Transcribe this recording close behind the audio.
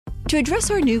To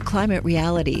address our new climate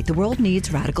reality, the world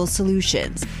needs radical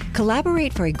solutions.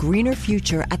 Collaborate for a greener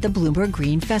future at the Bloomberg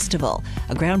Green Festival,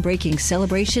 a groundbreaking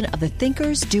celebration of the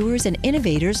thinkers, doers, and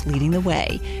innovators leading the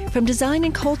way. From design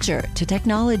and culture to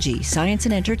technology, science,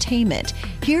 and entertainment,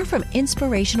 hear from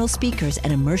inspirational speakers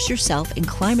and immerse yourself in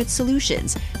climate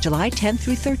solutions. July 10th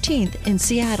through 13th in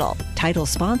Seattle. Title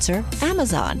sponsor,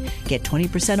 Amazon. Get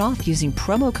 20% off using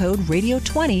promo code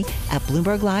Radio20 at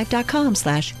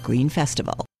BloombergLive.com/Green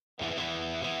Festival.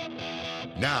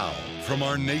 Now, from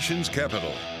our nation's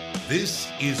capital, this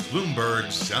is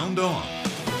Bloomberg Sound On.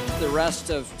 The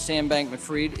rest of Sam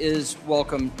Bankman-Fried is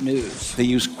welcome news. They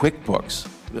use QuickBooks,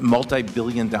 a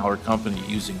multi-billion-dollar company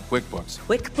using QuickBooks.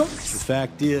 QuickBooks? The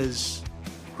fact is,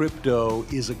 crypto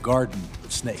is a garden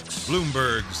of snakes.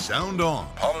 Bloomberg Sound On.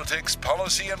 Politics,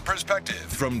 policy, and perspective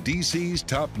from D.C.'s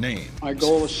top name. My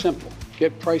goal is simple.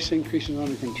 Get price increases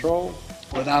under control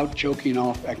without choking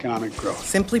off economic growth.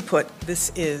 Simply put,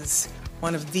 this is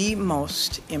one of the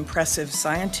most impressive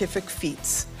scientific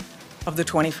feats of the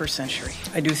 21st century.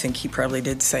 I do think he probably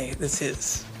did say this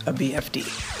is a BFD.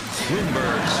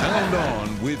 Bloomberg Sound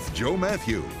On with Joe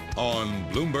Matthew on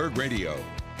Bloomberg Radio.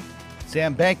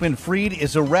 Sam Bankman-Fried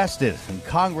is arrested, and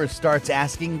Congress starts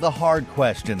asking the hard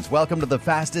questions. Welcome to the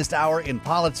fastest hour in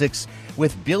politics,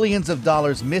 with billions of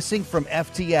dollars missing from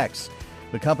FTX.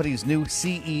 The company's new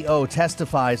CEO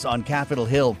testifies on Capitol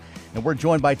Hill, and we're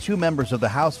joined by two members of the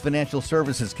House Financial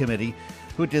Services Committee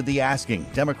who did the asking.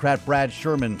 Democrat Brad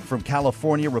Sherman from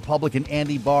California, Republican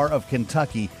Andy Barr of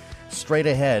Kentucky, straight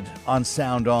ahead on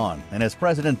Sound On. And as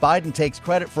President Biden takes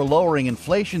credit for lowering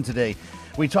inflation today,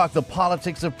 we talk the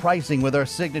politics of pricing with our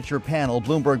signature panel,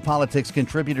 Bloomberg Politics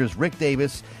contributors Rick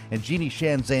Davis and Jeannie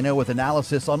Sheehan Zaino, with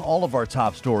analysis on all of our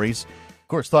top stories. Of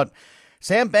course, thought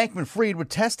Sam Bankman-Fried would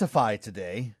testify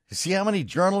today. You see how many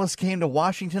journalists came to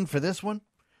Washington for this one?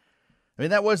 I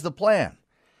mean, that was the plan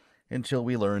until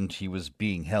we learned he was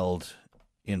being held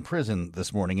in prison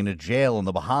this morning in a jail in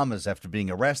the Bahamas after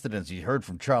being arrested, as you heard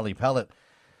from Charlie Pellet.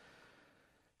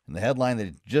 And the headline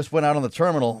that just went out on the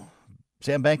terminal,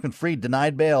 Sam Bankman-Fried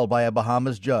denied bail by a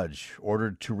Bahamas judge,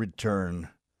 ordered to return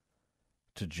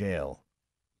to jail.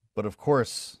 But of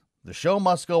course, the show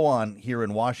must go on here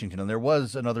in Washington, and there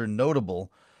was another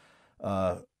notable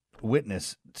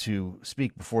witness to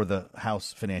speak before the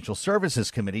House Financial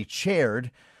Services Committee, chaired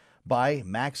by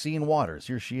Maxine Waters.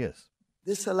 Here she is.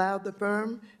 This allowed the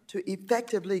firm to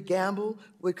effectively gamble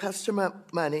with customer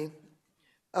money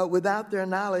without their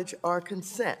knowledge or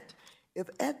consent.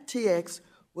 If FTX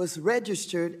was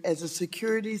registered as a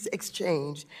securities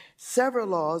exchange, several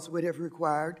laws would have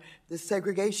required the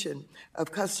segregation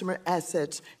of customer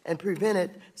assets and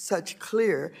prevented such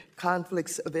clear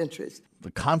conflicts of interest.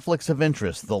 The conflicts of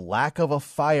interest, the lack of a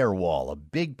firewall, a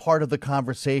big part of the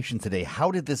conversation today.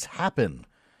 How did this happen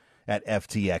at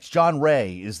FTX? John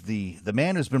Ray is the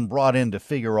man who's been brought in to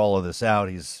figure all of this out.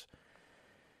 He's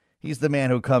the man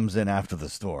who comes in after the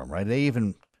storm, right? They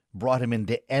even brought him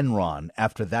into Enron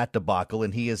after that debacle,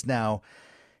 and he is now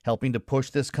helping to push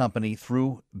this company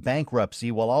through bankruptcy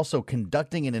while also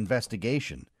conducting an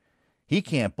investigation. He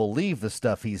can't believe the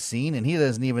stuff he's seen, and he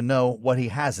doesn't even know what he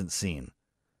hasn't seen.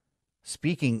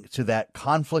 Speaking to that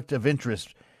conflict of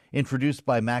interest introduced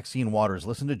by Maxine Waters,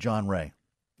 listen to John Ray.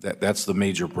 That's the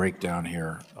major breakdown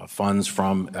here. Funds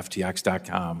from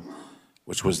FTX.com,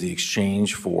 which was the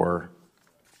exchange for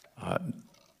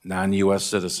non-U.S.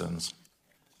 citizens.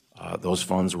 Those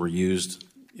funds were used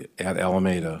at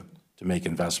Alameda to make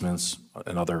investments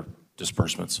and other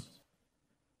disbursements.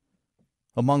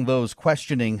 Among those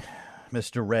questioning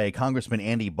Mr. Ray, Congressman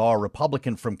Andy Barr,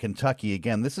 Republican from Kentucky.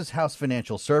 Again, this is House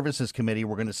Financial Services Committee.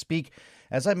 We're going to speak,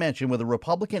 as I mentioned, with a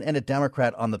Republican and a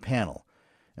Democrat on the panel.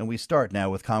 And we start now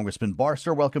with Congressman Barr.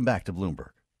 Sir, welcome back to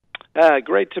Bloomberg.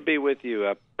 Great to be with you.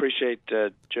 I appreciate,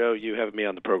 Joe, you having me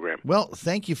on the program. Well,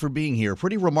 thank you for being here.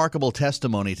 Pretty remarkable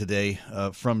testimony today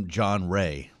from John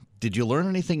Ray. Did you learn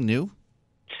anything new?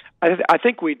 I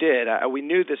think we did. We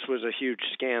knew this was a huge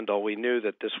scandal. We knew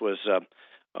that this was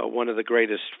one of the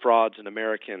greatest frauds in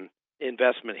American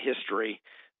investment history.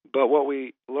 But what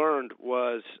we learned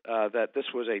was that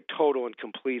this was a total and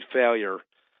complete failure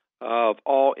of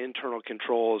all internal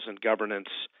controls and governance.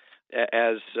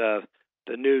 As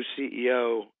the new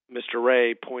CEO, Mr.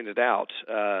 Ray, pointed out,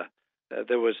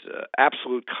 there was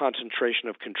absolute concentration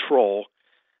of control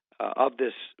of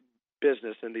this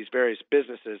business and these various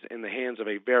businesses in the hands of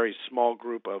a very small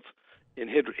group of, in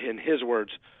his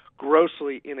words,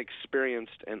 grossly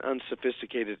inexperienced and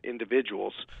unsophisticated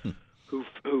individuals who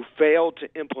failed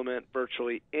to implement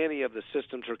virtually any of the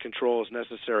systems or controls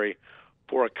necessary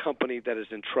for a company that is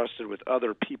entrusted with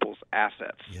other people's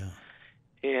assets. Yeah.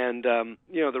 And,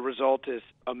 the result is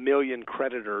 1 million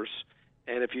creditors.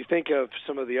 And if you think of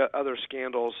some of the other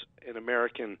scandals in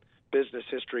American business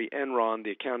history, Enron,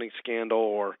 the accounting scandal,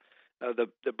 or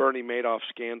the Bernie Madoff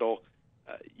scandal,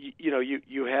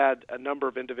 you had a number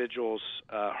of individuals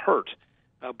hurt.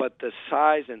 But the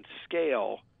size and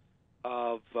scale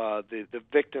of the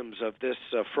victims of this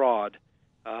fraud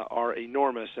are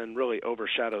enormous and really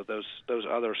overshadow those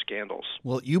other scandals.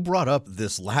 Well, you brought up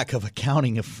this lack of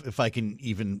accounting, if I can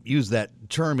even use that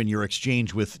term, in your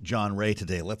exchange with John Ray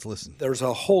today. Let's listen. There's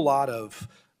a whole lot of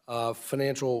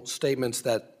financial statements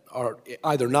that are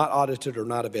either not audited or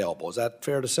not available. Is that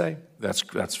fair to say? That's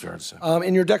fair to say.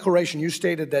 In your declaration, you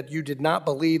stated that you did not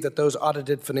believe that those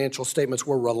audited financial statements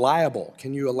were reliable.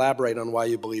 Can you elaborate on why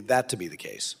you believe that to be the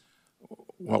case?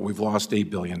 Well, we've lost $8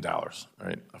 billion,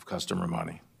 right, of customer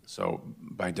money. So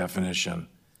by definition,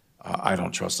 I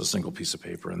don't trust a single piece of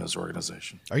paper in this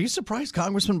organization. Are you surprised,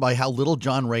 Congressman, by how little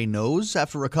John Ray knows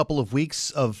after a couple of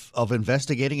weeks of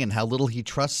investigating and how little he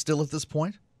trusts still at this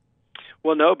point?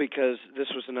 Well, no, because this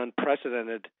was an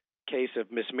unprecedented case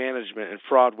of mismanagement and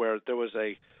fraud where there was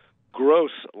a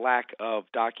gross lack of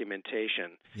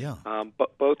documentation. Yeah.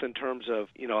 But both in terms of,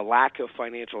 a lack of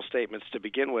financial statements to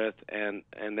begin with and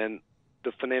then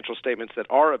the financial statements that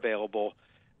are available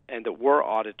and that were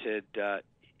audited,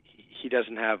 he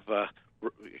doesn't have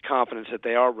confidence that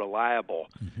they are reliable.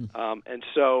 Mm-hmm. And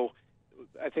so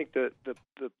I think the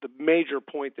major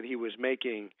point that he was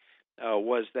making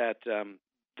was that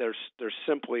there's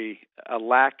simply a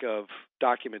lack of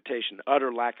documentation,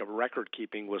 utter lack of record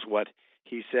keeping was what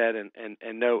he said,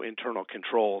 and no internal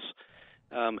controls.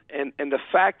 And the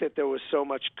fact that there was so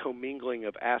much commingling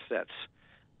of assets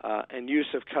and use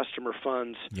of customer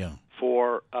funds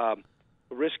for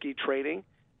risky trading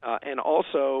and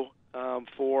also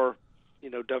for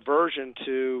diversion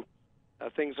to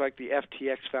things like the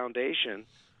FTX Foundation,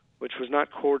 which was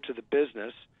not core to the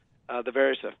business, the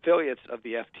various affiliates of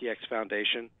the FTX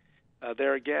Foundation.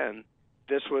 There again,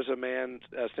 this was a man,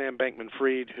 Sam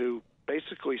Bankman-Fried, who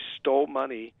basically stole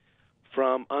money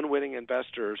from unwitting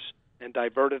investors and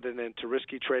diverted it into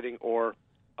risky trading or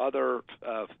other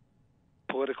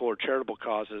political or charitable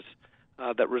causes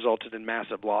that resulted in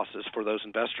massive losses for those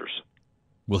investors.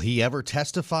 Will he ever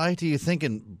testify, do you think?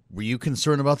 And were you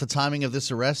concerned about the timing of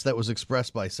this arrest that was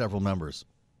expressed by several members?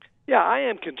 Yeah, I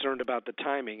am concerned about the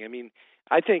timing. I mean,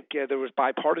 I think there was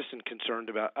bipartisan concern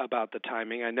about the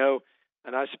timing. I know,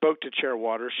 and I spoke to Chair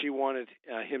Waters. She wanted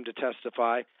him to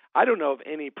testify. I don't know of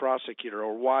any prosecutor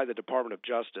or why the Department of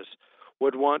Justice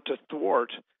would want to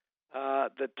thwart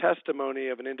the testimony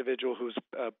of an individual who's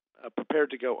prepared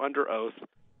to go under oath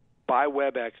by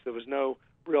WebEx. There was no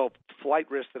real flight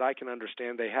risk that I can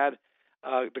understand. They had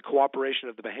the cooperation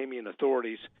of the Bahamian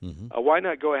authorities. Mm-hmm. Why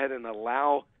not go ahead and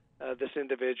allow this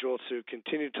individual to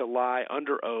continue to lie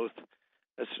under oath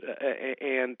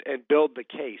and build the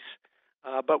case?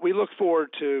 But we look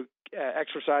forward to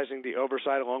exercising the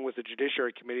oversight along with the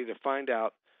Judiciary Committee to find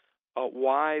out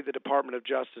why the Department of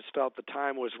Justice felt the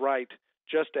time was right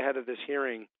just ahead of this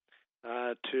hearing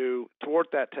to thwart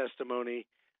that testimony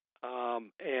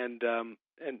and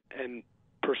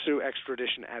pursue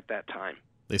extradition at that time.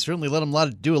 They certainly let him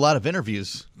do a lot of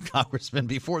interviews, Congressman,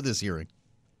 before this hearing.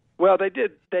 Well, they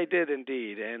did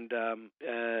indeed, and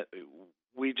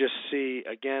we just see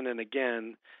again and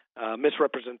again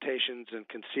misrepresentations and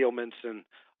concealments and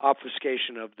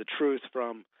obfuscation of the truth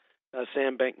from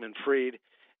Sam Bankman-Fried.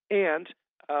 And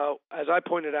as I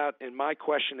pointed out in my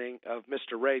questioning of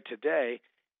Mr. Ray today,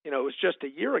 it was just a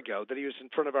year ago that he was in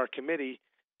front of our committee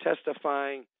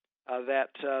testifying that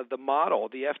the model,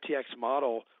 the FTX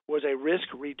model, was a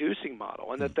risk-reducing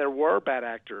model and that there were bad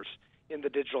actors in the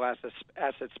digital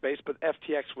asset space, but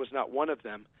FTX was not one of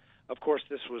them. Of course,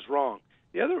 this was wrong.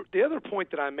 The other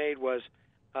point that I made was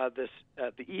the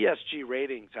ESG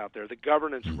ratings out there, the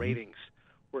governance ratings,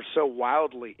 were so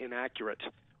wildly inaccurate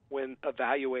when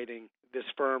evaluating this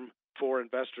firm for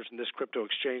investors and this crypto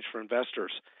exchange for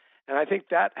investors. And I think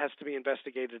that has to be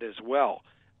investigated as well.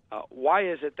 Why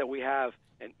is it that we have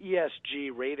an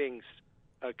ESG ratings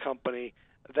company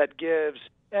that gives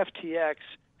FTX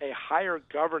a higher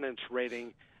governance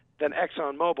rating than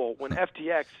ExxonMobil when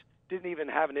FTX didn't even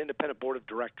have an independent board of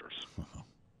directors?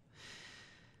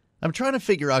 I'm trying to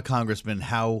figure out, Congressman,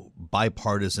 how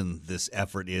bipartisan this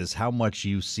effort is, how much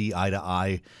you see eye to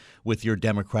eye with your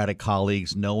Democratic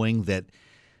colleagues, knowing that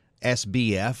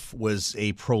SBF was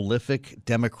a prolific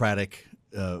Democratic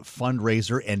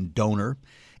fundraiser and donor.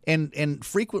 And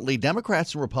frequently,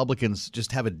 Democrats and Republicans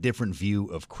just have a different view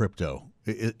of crypto.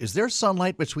 Is there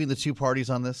sunlight between the two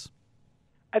parties on this?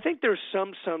 I think there's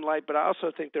some sunlight, but I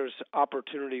also think there's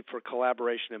opportunity for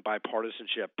collaboration and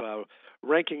bipartisanship.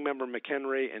 Ranking Member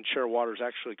McHenry and Chair Waters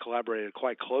actually collaborated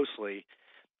quite closely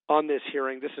on this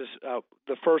hearing. This is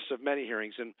the first of many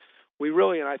hearings, and we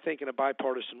really, and I think in a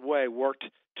bipartisan way, worked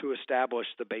to establish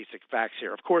the basic facts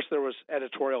here. Of course, there was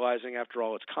editorializing. After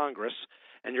all, it's Congress,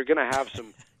 and you're going to have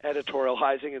some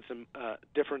editorializing and some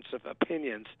difference of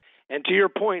opinions. And to your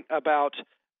point about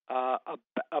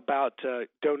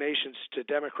donations to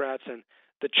Democrats and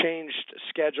the changed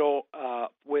schedule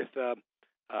with the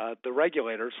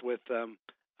regulators, with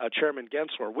Chairman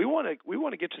Gensler, we want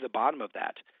to get to the bottom of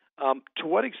that. To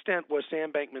what extent was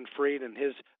Sam Bankman-Fried and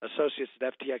his associates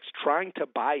at FTX trying to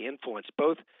buy influence,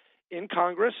 both in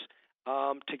Congress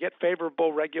to get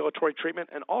favorable regulatory treatment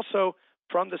and also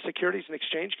from the Securities and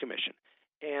Exchange Commission?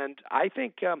 And I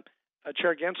think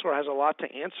Chair Gensler has a lot to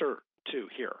answer to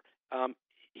here.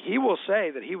 He will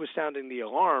say that he was sounding the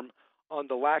alarm on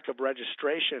the lack of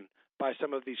registration by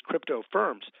some of these crypto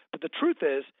firms. But the truth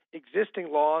is,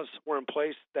 existing laws were in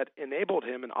place that enabled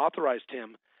him and authorized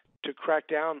him to crack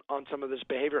down on some of this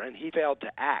behavior, and he failed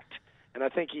to act. And I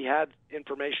think he had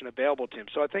information available to him.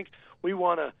 So I think we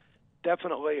want to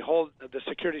definitely hold the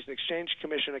Securities and Exchange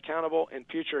Commission accountable in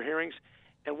future hearings.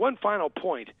 And one final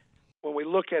point, when we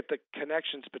look at the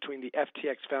connections between the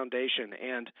FTX Foundation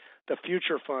and the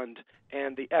Future Fund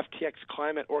and the FTX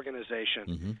Climate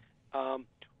Organization,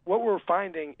 what we're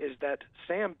finding is that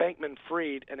Sam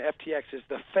Bankman-Fried and FTX is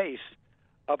the face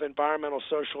of environmental,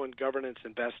 social, and governance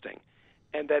investing,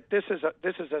 and that this is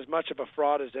as much of a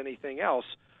fraud as anything else.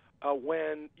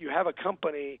 When you have a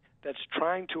company that's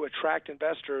trying to attract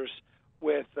investors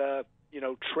with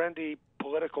trendy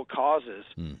political causes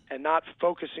and not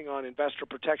focusing on investor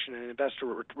protection and investor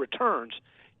returns,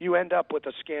 you end up with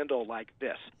a scandal like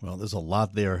this. Well, there's a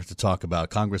lot there to talk about.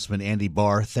 Congressman Andy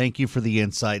Barr, thank you for the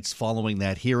insights following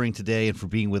that hearing today and for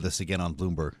being with us again on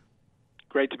Bloomberg.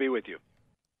 Great to be with you.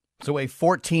 So a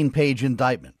 14-page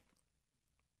indictment.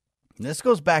 This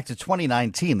goes back to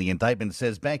 2019. The indictment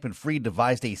says Bankman-Fried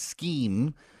devised a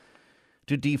scheme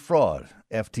to defraud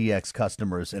FTX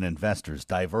customers and investors,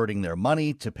 diverting their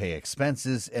money to pay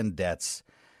expenses and debts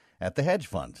at the hedge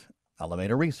fund,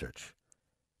 Alameda Research.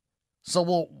 So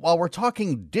while we're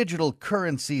talking digital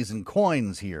currencies and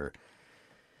coins here,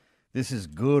 this is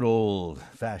good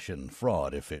old-fashioned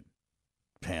fraud if it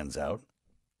pans out,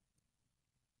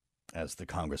 as the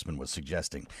congressman was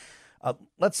suggesting.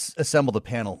 Let's assemble the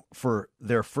panel for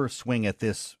their first swing at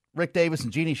this. Rick Davis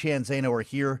and Jeannie Shanzano are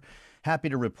here. Happy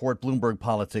to report Bloomberg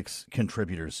Politics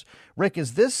contributors. Rick,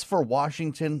 is this for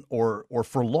Washington or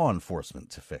for law enforcement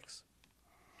to fix?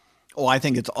 Oh, I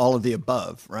think it's all of the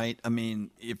above, right? I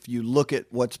mean, if you look at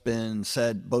what's been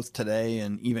said both today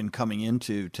and even coming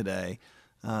into today,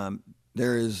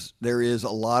 there is a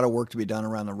lot of work to be done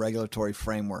around the regulatory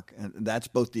framework. And that's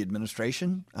both the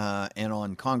administration and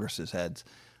on Congress's heads.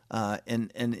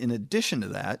 And in addition to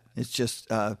that, it's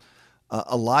just a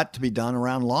lot to be done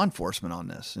around law enforcement on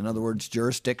this. In other words,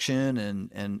 jurisdiction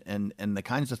and the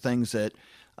kinds of things that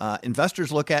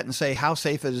investors look at and say, how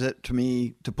safe is it to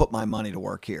me to put my money to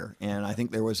work here? And I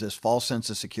think there was this false sense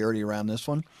of security around this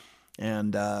one.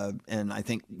 And I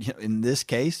think in this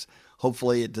case,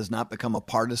 hopefully it does not become a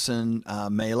partisan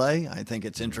melee. I think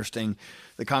it's interesting.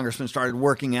 The congressman started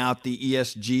working out the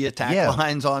ESG attack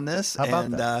lines on this. How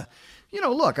about that?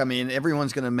 Look, I mean,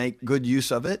 everyone's going to make good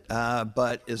use of it,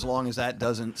 but as long as that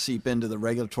doesn't seep into the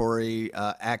regulatory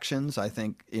actions, I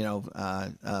think,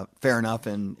 fair enough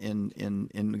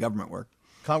in government work.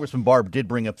 Congressman Barr did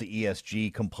bring up the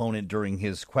ESG component during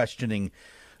his questioning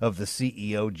of the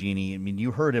CEO, Jeannie. I mean,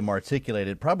 you heard him articulate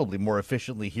it probably more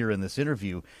efficiently here in this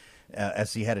interview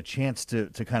as he had a chance to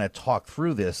kind of talk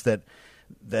through this, that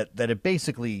it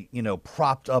basically,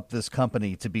 propped up this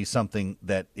company to be something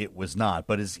that it was not.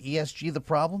 But is ESG the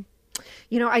problem?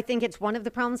 I think it's one of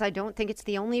the problems. I don't think it's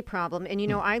the only problem. And,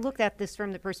 I looked at this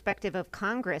from the perspective of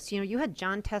Congress. You had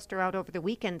John Tester out over the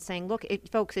weekend saying, look,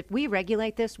 folks, if we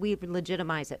regulate this, we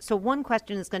legitimize it. So one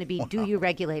question is going to be, do you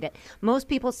regulate it? Most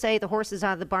people say the horse is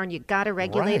out of the barn. You got to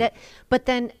regulate it. But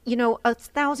then,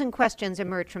 1,000 questions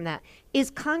emerge from that. Is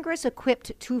Congress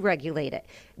equipped to regulate it?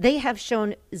 They have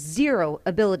shown zero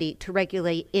ability to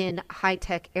regulate in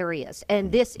high-tech areas.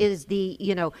 And this is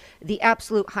the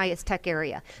absolute highest tech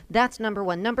area. That's number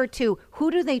one. Number two, who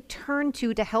do they turn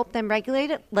to help them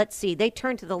regulate it? Let's see. They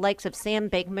turn to the likes of Sam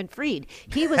Bankman-Fried.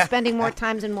 He was spending more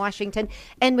times in Washington.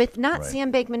 And with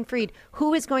Sam Bankman-Fried,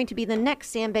 who is going to be the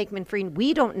next Sam Bankman-Fried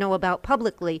we don't know about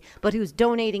publicly, but who's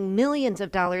donating millions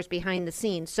of dollars behind the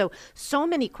scenes? So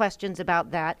many questions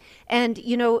about that. And,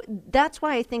 that's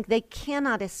why I think they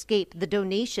cannot escape the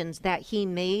donations that he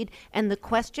made. And the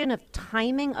question of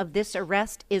timing of this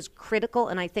arrest is critical.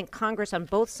 And I think Congress on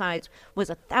both sides was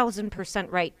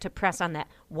 1,000% right to press on that.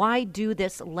 Why do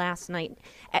this last night?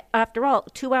 After all,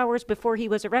 2 hours before he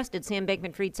was arrested, Sam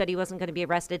Bankman-Fried said he wasn't going to be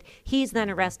arrested. He's then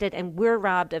arrested, and we're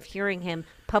robbed of hearing him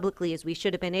publicly as we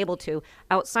should have been able to,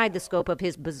 outside the scope of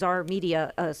his bizarre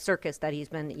media circus that he's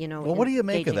been, Well, what do you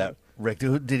make of that, Rick?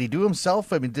 Did he do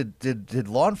himself? I mean, did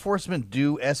law enforcement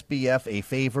do SBF a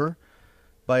favor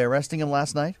by arresting him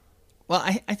last night? Well,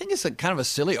 I think it's a kind of a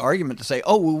silly argument to say,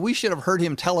 oh, well, we should have heard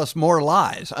him tell us more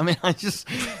lies. I mean, I just,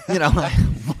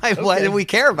 why do we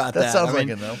care about that? That sounds like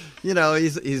it, though.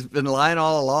 He's been lying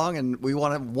all along, and we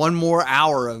want one more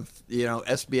hour of,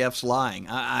 SBF's lying.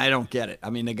 I don't get it. I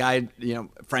mean, the guy,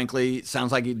 frankly,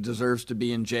 sounds like he deserves to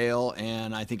be in jail,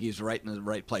 and I think he's right in the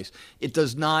right place. It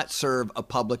does not serve a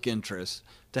public interest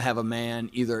to have a man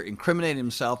either incriminate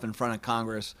himself in front of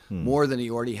Congress more than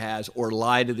he already has or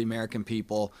lie to the American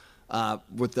people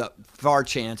with the far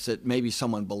chance that maybe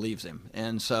someone believes him.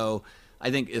 And so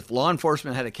I think if law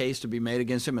enforcement had a case to be made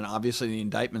against him, and obviously the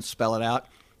indictments spell it out,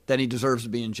 then he deserves to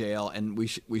be in jail, and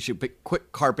we should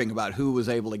quit carping about who was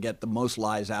able to get the most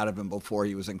lies out of him before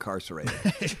he was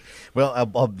incarcerated.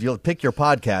 Well, you'll pick your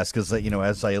podcast because,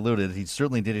 as I alluded, he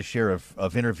certainly did his share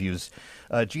of interviews.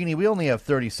 Jeannie, we only have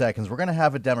 30 seconds. We're going to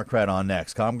have a Democrat on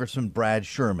next, Congressman Brad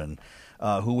Sherman,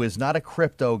 who is not a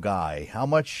crypto guy. How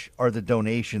much are the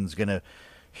donations going to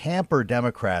hamper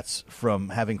Democrats from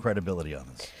having credibility on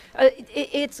this?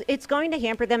 It's going to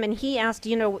hamper them, and he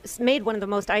made one of the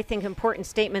most, I think, important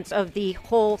statements of the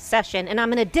whole session, and I'm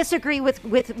going to disagree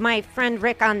with my friend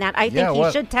Rick on that. I think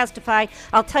he should testify.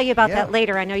 I'll tell you about that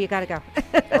later. I know you got to go.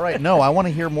 All right. No, I want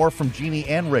to hear more from Jeannie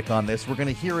and Rick on this. We're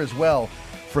going to hear as well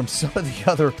from some of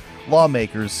the other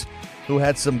lawmakers who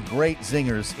had some great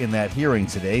zingers in that hearing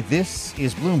today. This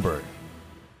is Bloomberg.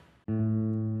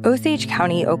 Osage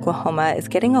County, Oklahoma is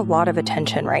getting a lot of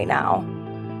attention right now.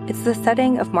 It's the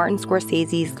setting of Martin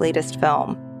Scorsese's latest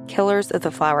film, Killers of the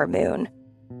Flower Moon.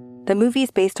 The movie's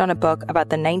based on a book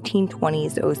about the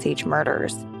 1920s Osage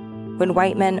murders, when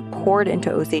white men poured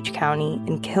into Osage County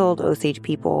and killed Osage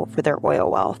people for their oil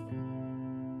wealth.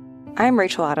 I'm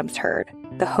Rachel Adams Heard,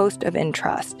 the host of In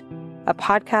Trust, a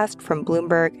podcast from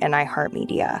Bloomberg and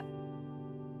iHeartMedia.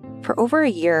 For over a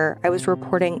year, I was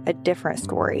reporting a different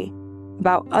story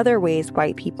about other ways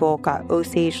white people got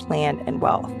Osage land and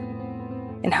wealth,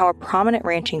 and how a prominent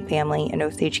ranching family in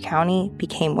Osage County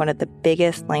became one of the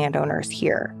biggest landowners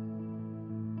here.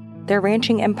 Their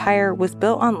ranching empire was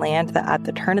built on land that at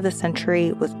the turn of the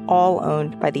century was all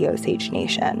owned by the Osage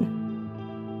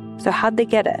Nation. So how'd they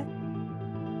get it?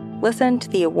 Listen to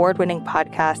the award-winning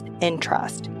podcast In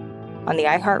Trust on the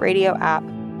iHeartRadio app,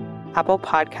 Apple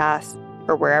Podcasts,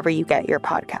 or wherever you get your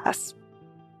podcasts.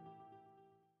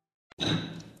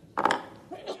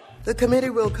 The committee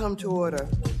will come to order.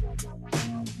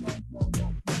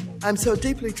 I'm so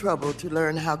deeply troubled to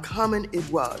learn how common it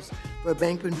was for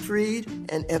Bankman-Fried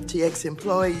and FTX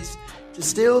employees to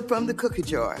steal from the cookie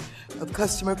jar of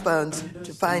customer funds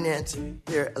to finance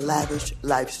their lavish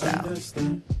lifestyles.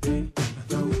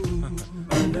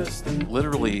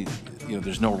 Literally,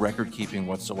 there's no record keeping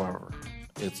whatsoever.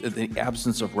 It's the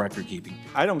absence of record keeping.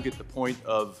 I don't get the point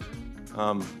of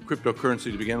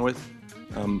cryptocurrency to begin with,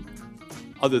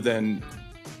 other than,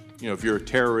 if you're a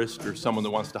terrorist or someone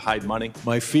that wants to hide money.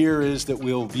 My fear is that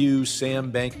we'll view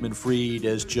Sam Bankman-Fried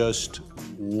as just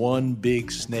one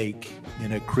big snake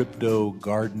in a crypto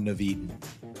Garden of Eden.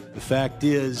 The fact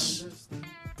is,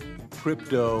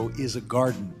 crypto is a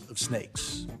garden of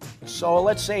snakes. So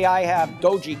let's say I have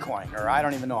Dogecoin, or I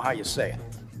don't even know how you say it,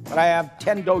 but I have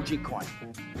 10 Dogecoin,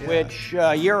 which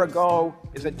a year ago,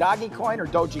 is it Dogecoin or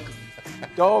Dogecoin?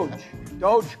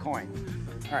 Dogecoin.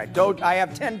 All right, I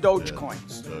have 10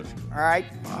 Dogecoins. All right.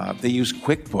 They use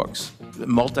QuickBooks, a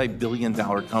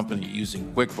multi-billion-dollar company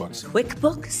using QuickBooks.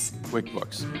 QuickBooks.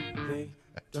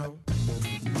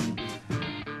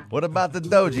 What about the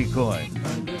Dogecoin,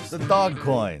 the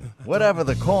Dogcoin, whatever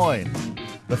the coin?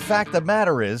 The fact of the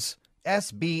matter is,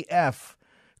 SBF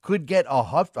could get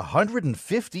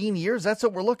 115 years. That's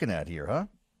what we're looking at here, huh?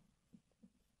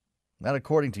 Not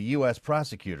according to U.S.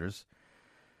 prosecutors.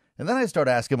 And then I start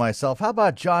asking myself, how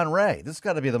about John Ray? This has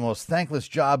got to be the most thankless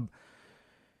job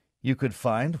you could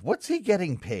find. What's he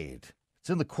getting paid? It's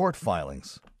in the court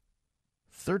filings.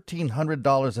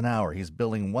 $1,300 an hour. He's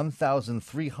billing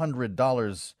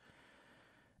 $1,300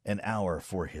 an hour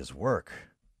for his work.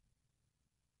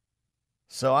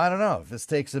 So I don't know. If this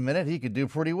takes a minute, he could do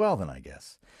pretty well then, I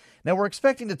guess. Now, we're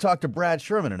expecting to talk to Brad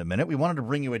Sherman in a minute. We wanted to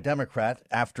bring you a Democrat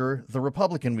after the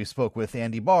Republican we spoke with,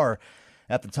 Andy Barr.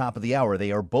 at the top of the hour.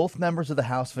 They are both members of the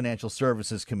House Financial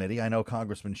Services Committee. I know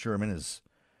Congressman Sherman is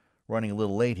running a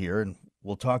little late here, and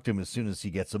we'll talk to him as soon as he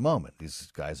gets a moment. These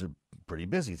guys are pretty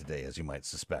busy today, as you might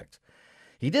suspect.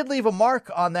 He did leave a mark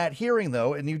on that hearing,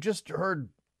 though, and you just heard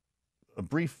a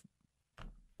brief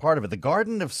part of it. The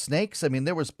Garden of Snakes. I mean,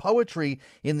 there was poetry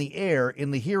in the air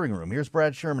in the hearing room. Here's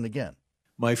Brad Sherman again.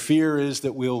 My fear is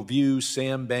that we'll view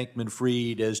Sam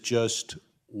Bankman-Fried as just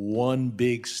one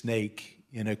big snake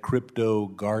in a crypto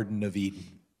Garden of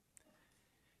Eden.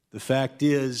 The fact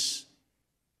is,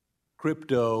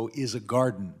 crypto is a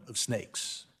garden of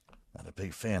snakes. Not a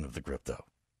big fan of the crypto.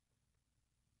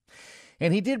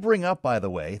 And he did bring up, by the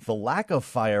way, the lack of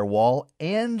firewall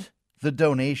and the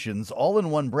donations all in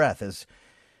one breath as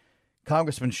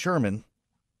Congressman Sherman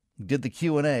did the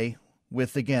Q&A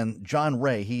with, again, John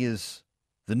Ray. He is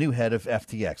the new head of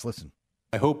FTX. Listen.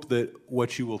 I hope that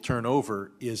what you will turn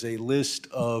over is a list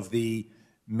of the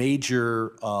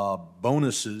major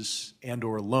bonuses and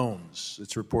or loans.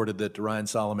 It's reported that Ryan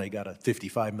Salome got a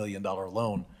 $55 million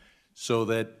loan so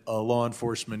that law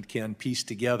enforcement can piece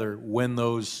together when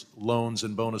those loans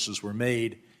and bonuses were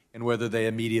made and whether they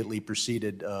immediately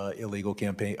preceded illegal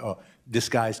campaign,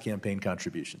 disguised campaign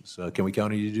contributions. Can we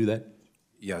count on you to do that?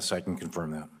 Yes, I can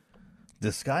confirm that.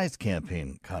 Disguised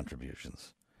campaign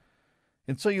contributions.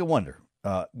 And so you wonder,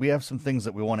 we have some things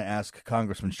that we want to ask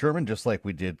Congressman Sherman, just like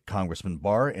we did Congressman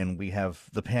Barr, and we have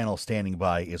the panel standing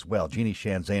by as well. Jeannie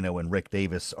Sheehan Zaino and Rick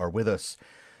Davis are with us.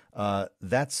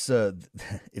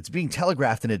 It's being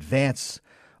telegraphed in advance,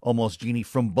 almost, Jeannie,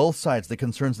 from both sides, the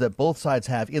concerns that both sides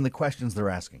have in the questions they're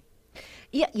asking.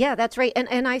 Yeah, that's right.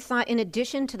 And I thought, in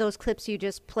addition to those clips you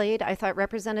just played, I thought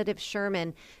Representative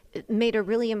Sherman made a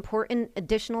really important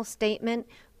additional statement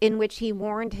in which he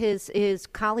warned his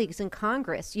colleagues in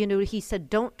Congress. You know, he said,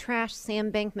 don't trash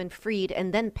Sam Bankman-Fried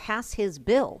and then pass his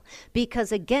bill.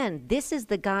 Because, again, this is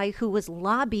the guy who was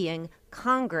lobbying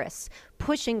Congress,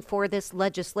 pushing for this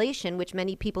legislation, which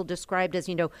many people described as,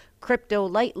 crypto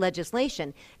light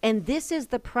legislation. And this is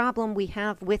the problem we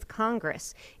have with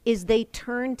Congress, is they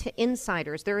turn to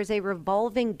insiders. There is a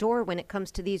revolving door when it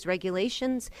comes to these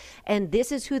regulations. And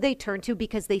this is who they turn to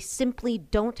because they simply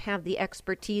don't have the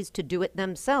expertise to do it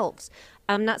themselves.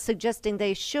 I'm not suggesting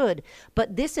they should,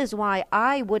 but this is why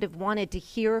I would have wanted to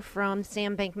hear from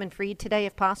Sam Bankman-Fried today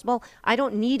if possible. I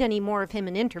don't need any more of him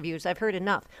in interviews. I've heard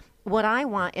enough. What I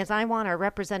want is I want our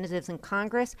representatives in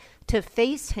Congress to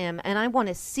face him, and I want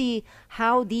to see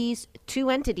how these two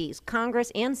entities,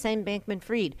 Congress and Sam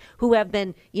Bankman-Fried, who have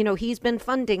been, he's been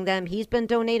funding them, he's been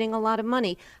donating a lot of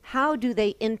money, how do they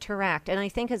interact? And I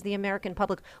think as the American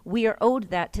public, we are owed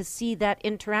that, to see that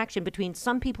interaction between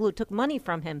some people who took money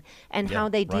from him and how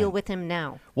they deal with him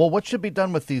now. Well, what should be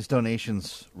done with these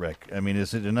donations, Rick? I mean,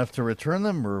 is it enough to return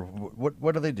them, or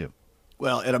what do they do?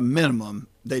 Well, at a minimum,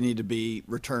 they need to be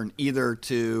returned either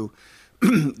to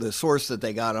the source that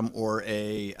they got them or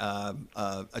a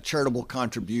charitable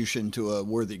contribution to a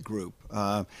worthy group.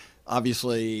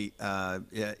 Obviously,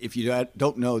 if you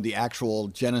don't know the actual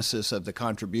genesis of the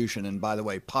contribution, and by the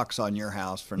way, puck's on your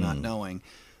house for not knowing,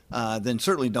 then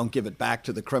certainly don't give it back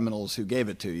to the criminals who gave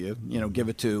it to you. Give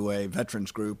it to a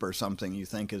veterans group or something you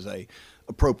think is a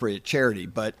appropriate charity.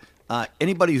 But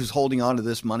anybody who's holding on to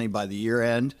this money by the year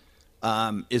end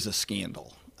is a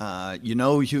scandal.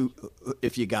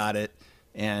 If you got it,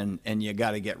 and you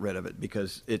got to get rid of it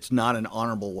because it's not an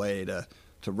honorable way to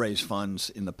raise funds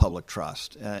in the public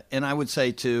trust. And I would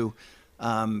say too,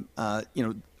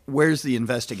 where's the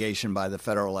investigation by the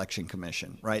Federal Election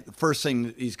Commission, right? The first thing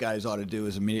that these guys ought to do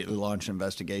is immediately launch an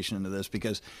investigation into this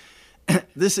because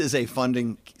this is a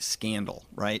funding scandal,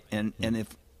 right? And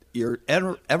if you're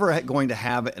ever going to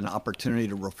have an opportunity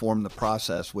to reform the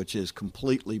process, which is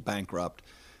completely bankrupt,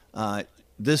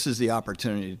 this is the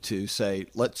opportunity to say,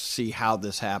 let's see how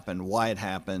this happened, why it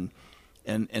happened,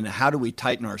 and how do we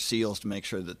tighten our seals to make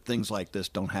sure that things like this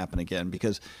don't happen again?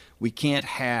 Because we can't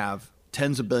have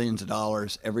tens of billions of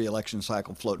dollars every election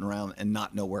cycle floating around and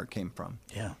not know where it came from.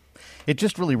 Yeah. It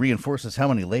just really reinforces how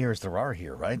many layers there are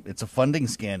here, right? It's a funding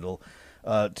scandal.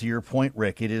 To your point,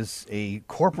 Rick, it is a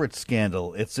corporate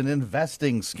scandal. It's an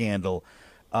investing scandal.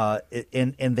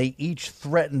 And they each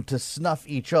threaten to snuff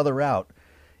each other out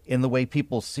in the way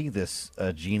people see this,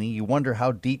 Jeannie. You wonder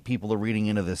how deep people are reading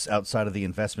into this outside of the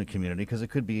investment community because it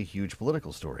could be a huge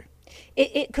political story.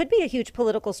 It could be a huge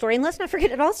political story. And let's not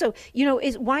forget, it also,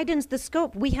 it widens the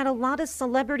scope. We had a lot of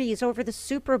celebrities over the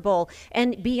Super Bowl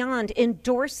and beyond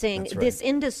endorsing this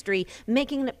industry,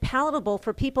 making it palatable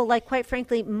for people like, quite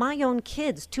frankly, my own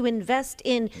kids to invest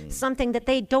in something that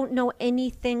they don't know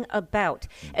anything about.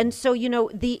 And so,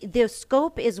 the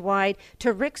scope is wide.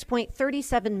 To Rick's point,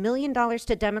 $37 million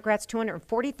to Democrats,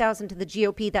 $240,000 to the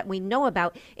GOP that we know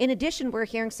about. In addition, we're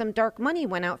hearing some dark money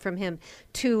went out from him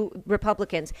to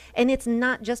Republicans. And it's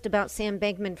not just about Sam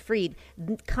Bankman-Fried.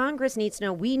 Congress needs to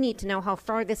know, we need to know how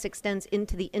far this extends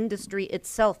into the industry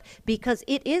itself, because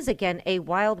it is, again, a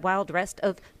wild, wild west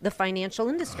of the financial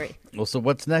industry. Well, so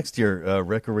what's next here,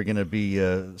 Rick? Are we going to be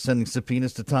sending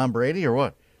subpoenas to Tom Brady or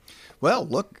what? Well,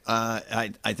 look,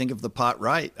 I think if the pot's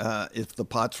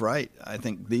right, I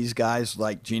think these guys,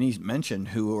 like Jeannie mentioned,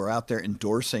 who are out there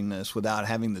endorsing this without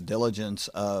having the diligence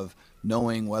of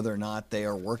knowing whether or not they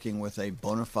are working with a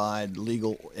bona fide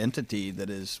legal entity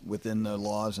that is within the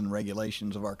laws and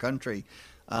regulations of our country,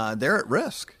 they're at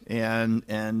risk.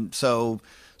 And so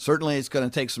certainly it's going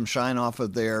to take some shine off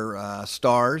of their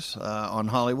stars on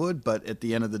Hollywood. But at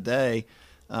the end of the day,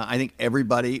 I think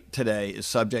everybody today is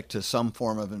subject to some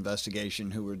form of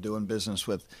investigation who are doing business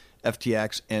with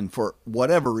FTX and for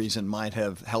whatever reason might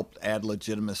have helped add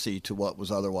legitimacy to what was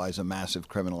otherwise a massive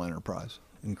criminal enterprise.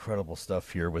 Incredible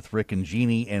stuff here with Rick and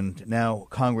Jeannie, and now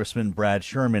Congressman Brad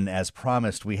Sherman. As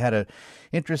promised, we had an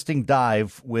interesting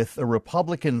dive with a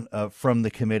Republican from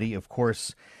the committee, of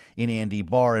course, in Andy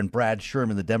Barr, and Brad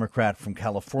Sherman, the Democrat from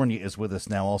California, is with us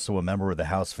now, also a member of the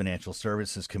House Financial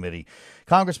Services Committee.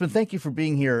 Congressman, thank you for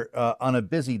being here on a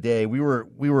busy day. We were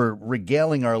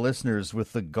regaling our listeners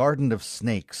with the Garden of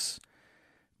Snakes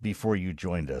before you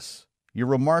joined us. Your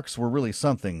remarks were really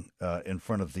something in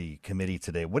front of the committee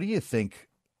today. What do you think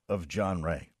of John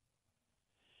Ray?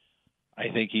 I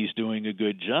think he's doing a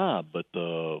good job, but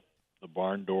the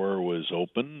barn door was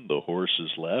open, the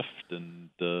horses left, and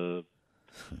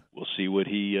we'll see what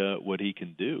he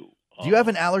can do. Do you have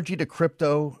an allergy to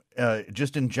crypto,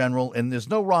 just in general? And there's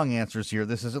no wrong answers here.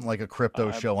 This isn't like a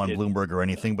crypto show on Bloomberg or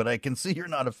anything, but I can see you're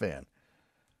not a fan.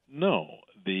 No,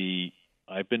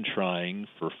 I've been trying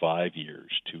for 5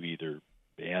 years to either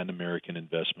ban American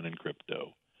investment in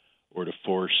crypto or to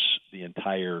force the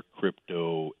entire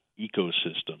crypto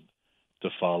ecosystem to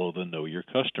follow the Know Your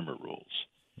Customer rules.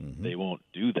 Mm-hmm. They won't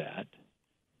do that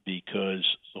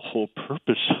because the whole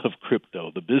purpose of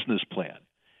crypto, the business plan,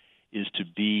 is to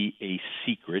be a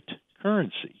secret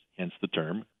currency, hence the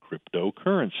term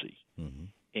cryptocurrency. Mm-hmm.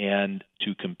 And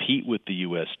to compete with the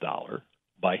U.S. dollar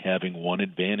by having one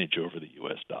advantage over the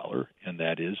U.S. dollar, and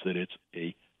that is that it's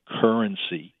a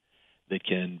currency that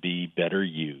can be better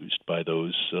used by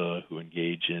those who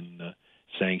engage in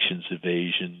sanctions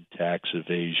evasion, tax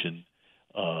evasion.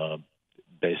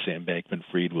 Sam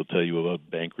Bankman-Fried will tell you about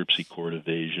bankruptcy court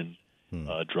evasion,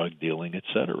 drug dealing,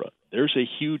 etc. There's a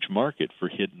huge market for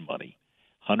hidden money.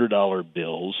 $100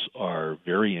 bills are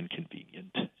very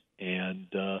inconvenient, and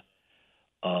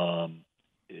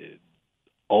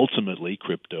ultimately,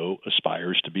 crypto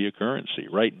aspires to be a currency.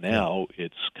 Right now,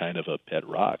 it's kind of a pet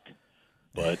rock,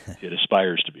 but it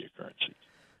aspires to be a currency.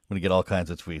 I'm going to get all kinds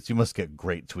of tweets. You must get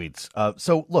great tweets.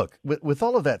 So, look, with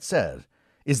all of that said,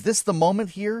 is this the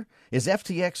moment here? Is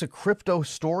FTX a crypto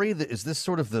story? Is this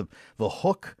sort of the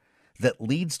hook that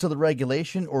leads to the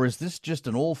regulation, or is this just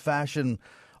an old-fashioned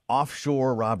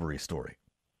offshore robbery story?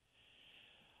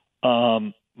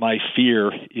 My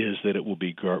fear is that it will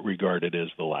be regarded as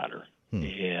the latter.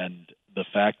 And the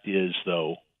fact is,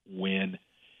 though, when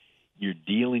you're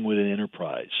dealing with an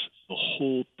enterprise, the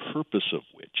whole purpose of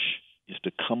which is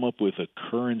to come up with a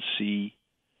currency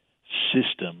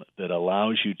system that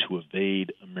allows you to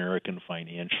evade American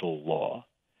financial law,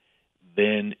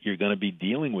 then you're going to be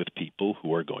dealing with people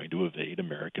who are going to evade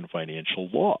American financial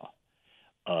law.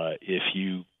 If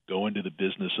you go into the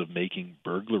business of making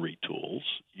burglary tools,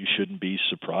 you shouldn't be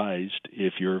surprised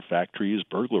if your factory is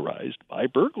burglarized by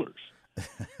burglars.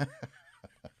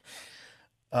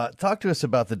 Talk to us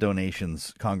about the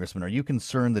donations, Congressman. Are you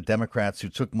concerned that Democrats who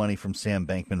took money from Sam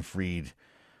Bankman-Fried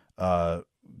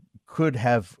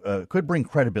could bring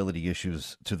credibility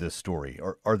issues to this story?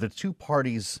 Or are the two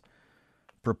parties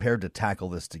prepared to tackle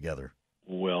this together?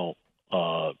 Well,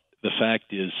 the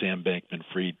fact is Sam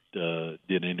Bankman-Fried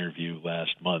did an interview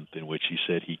last month in which he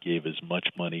said he gave as much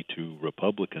money to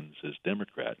Republicans as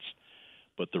Democrats,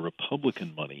 but the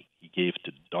Republican money he gave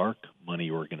to dark money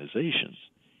organizations.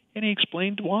 And he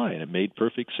explained why, and it made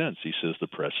perfect sense. He says the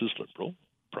press is liberal,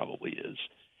 probably is,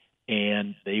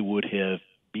 and they would have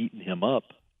beaten him up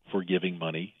for giving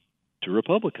money to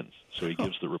Republicans. So he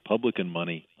gives the Republican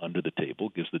money under the table,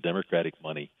 gives the Democratic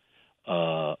money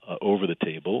over the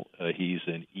table. He's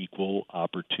an equal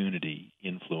opportunity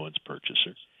influence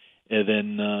purchaser. And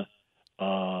then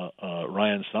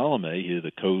Ryan Salome,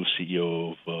 the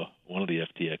co-CEO of one of the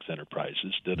FTX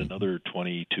enterprises, did another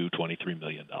 $23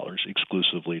 million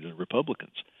exclusively to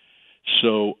Republicans.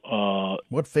 So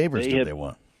what favors did they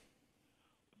want?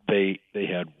 They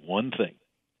had one thing: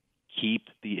 keep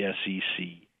the SEC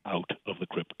out of the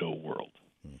crypto world.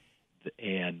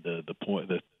 And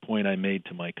the point I made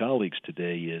to my colleagues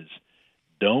today is,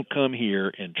 don't come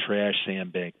here and trash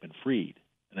Sam Bankman-Fried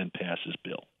and then pass his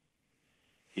bill.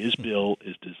 His bill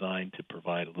is designed to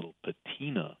provide a little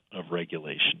patina of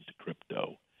regulation to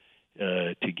crypto,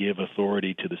 to give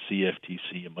authority to the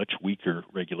CFTC, a much weaker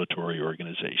regulatory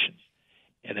organization,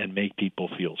 and then make people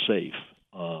feel safe.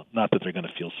 Not that they're going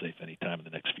to feel safe anytime in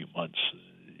the next few months.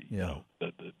 You know,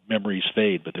 the memories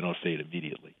fade, but they don't fade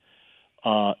immediately.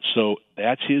 So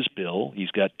that's his bill.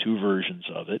 He's got two versions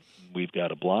of it. We've got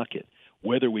to block it.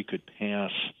 Whether we could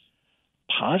pass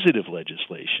positive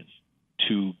legislation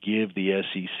to give the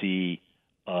SEC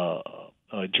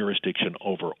jurisdiction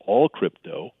over all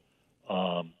crypto,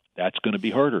 that's going to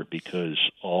be harder because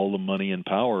all the money and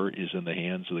power is in the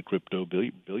hands of the crypto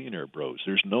billionaire bros.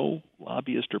 There's no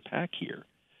lobbyist or PAC here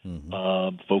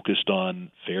focused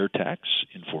on fair tax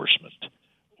enforcement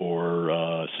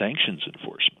or sanctions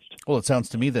enforcement. Well, it sounds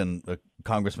to me then,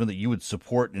 Congressman, that you would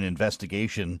support an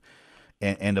investigation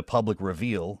and a public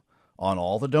reveal on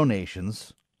all the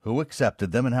donations, who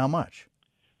accepted them, and how much.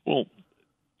 Well,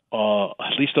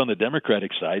 at least on the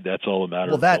Democratic side, that's all a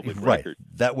matter of public record.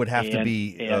 That would have to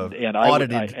be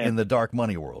audited in the dark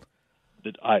money world.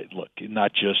 Look,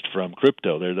 not just from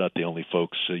crypto. They're not the only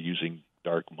folks using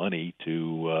dark money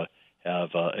to have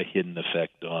a hidden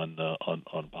effect on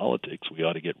politics. We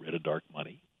ought to get rid of dark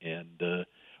money and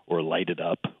or light it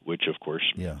up, which of course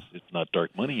it's not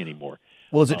dark money anymore.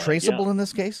 Well, is it traceable in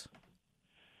this case?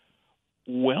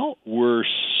 Well, we're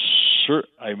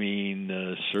certainly.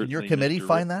 Can your committee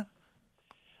find that?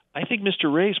 I think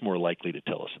Mr. Wray is more likely to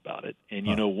tell us about it. And,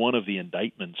 you know, one of the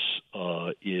indictments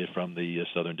from the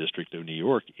Southern District of New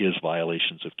York is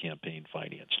violations of campaign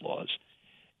finance laws.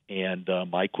 And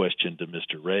my question to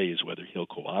Mr. Wray is whether he'll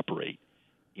cooperate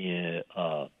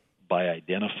by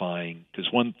identifying, because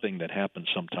one thing that happens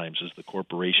sometimes is the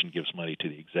corporation gives money to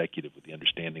the executive with the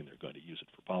understanding they're going to use it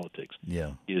for politics,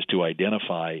 is to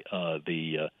identify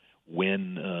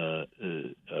when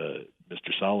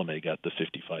Mr. Salome got the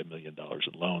 $55 million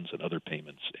in loans and other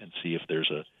payments and see if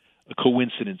there's a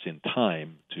coincidence in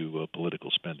time to political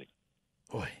spending.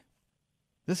 Boy,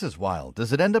 this is wild.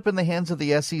 Does it end up in the hands of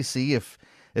the SEC if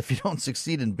you don't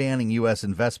succeed in banning U.S.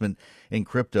 investment in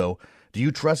crypto? Do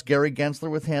you trust Gary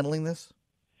Gensler with handling this?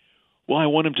 Well, I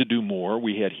want him to do more.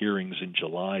 We had hearings in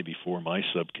July before my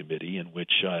subcommittee in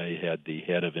which I had the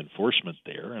head of enforcement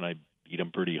there, and I beat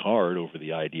him pretty hard over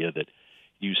the idea that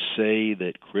you say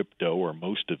that crypto, or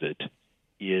most of it,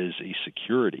 is a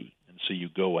security, and so you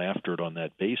go after it on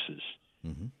that basis.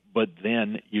 Mm-hmm. But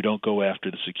then you don't go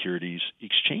after the securities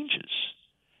exchanges.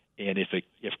 And if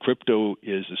crypto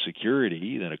is a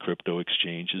security, then a crypto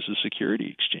exchange is a security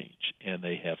exchange, and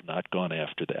they have not gone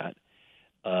after that.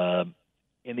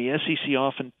 And the SEC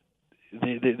often,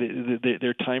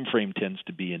 their time frame tends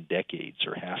to be in decades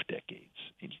or half decades,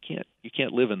 and you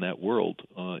can't live in that world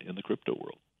in the crypto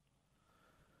world.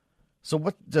 So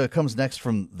what comes next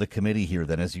from the committee here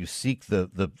then as you seek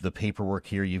the paperwork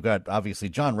here? You've got, obviously,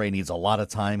 John Wray needs a lot of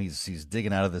time. He's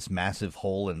digging out of this massive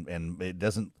hole, and it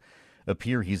doesn't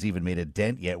appear he's even made a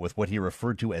dent yet with what he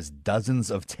referred to as dozens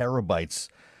of terabytes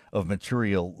of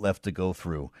material left to go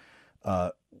through.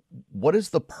 What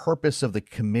is the purpose of the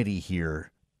committee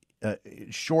here,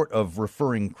 short of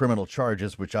referring criminal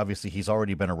charges, which obviously he's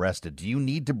already been arrested? Do you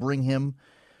need to bring him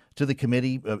to the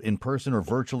committee in person or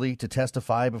virtually to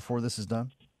testify before this is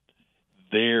done?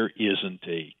 There isn't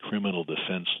a criminal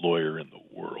defense lawyer in the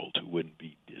world who wouldn't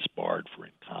be disbarred for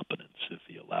incompetence if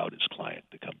he allowed his client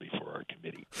to come before our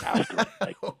committee after.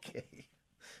 Okay.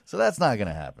 So that's not going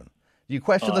to happen. Do you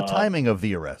question the timing of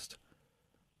the arrest?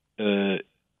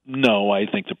 No, I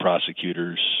think the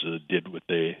prosecutors did what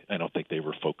I don't think they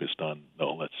were focused on,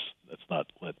 let's not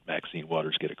let Maxine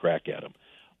Waters get a crack at him.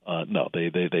 No,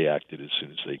 they acted as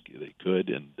soon as they could,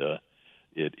 and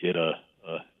it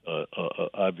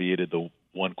obviated the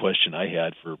one question I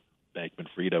had for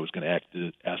Bankman-Fried. I was going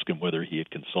to ask him whether he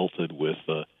had consulted with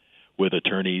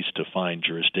attorneys to find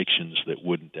jurisdictions that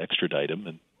wouldn't extradite him,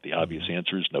 and the obvious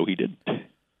answer is no, he didn't.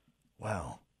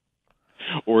 Wow.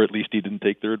 Or at least he didn't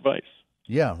take their advice.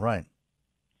 Yeah, right.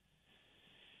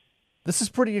 This is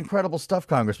pretty incredible stuff,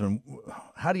 Congressman.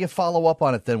 How do you follow up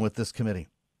on it then with this committee?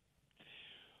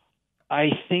 I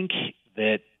think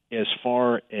that as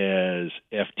far as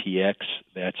FTX,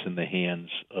 that's in the hands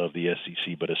of the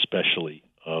SEC, but especially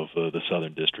of the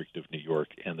Southern District of New York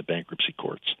and the bankruptcy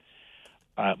courts.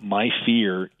 My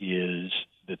fear is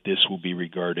that this will be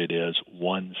regarded as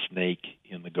one snake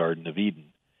in the Garden of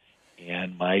Eden.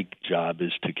 And my job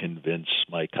is to convince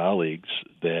my colleagues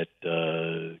that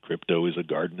crypto is a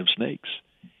garden of snakes.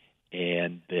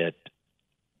 And that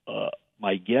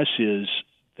my guess is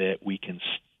that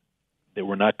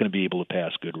we're not going to be able to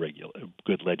pass good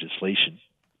legislation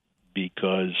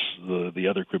because the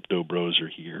other crypto bros are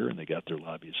here and they got their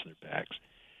lobbyists in their backs.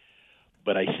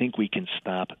 But I think we can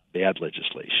stop bad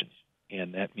legislation,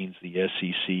 and that means the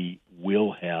SEC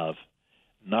will have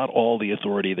not all the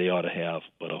authority they ought to have,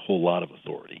 but a whole lot of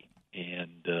authority,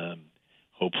 and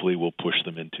hopefully we'll push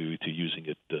them into using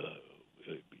it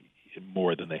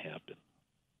more than they have been.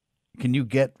 Can you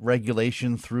get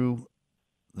regulation through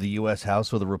the U.S.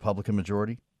 House with a Republican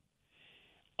majority?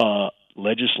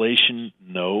 Legislation,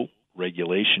 no.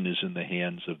 Regulation is in the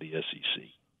hands of the SEC,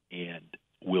 and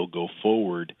will go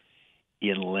forward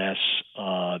unless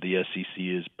the SEC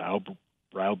is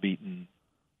browbeaten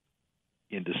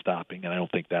into stopping, and I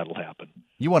don't think that'll happen.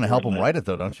 You want to help them write it,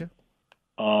 though, don't you?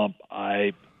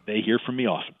 They hear from me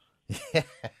often.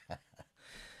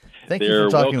 Thank you for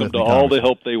talking with me, They're welcome to all the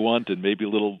help they want, and maybe a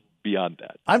little beyond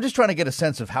that. I'm just trying to get a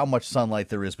sense of how much sunlight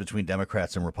there is between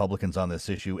Democrats and Republicans on this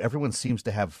issue. Everyone seems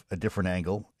to have a different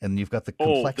angle, and you've got the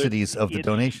complexities of the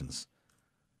donations.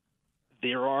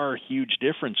 There are huge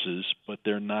differences, but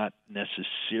they're not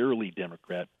necessarily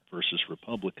Democrat versus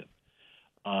Republican.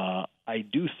 I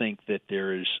do think that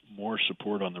there is more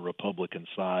support on the Republican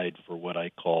side for what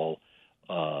I call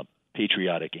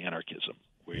patriotic anarchism,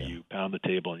 where you pound the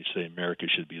table and you say America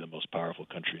should be the most powerful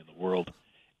country in the world,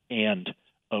 and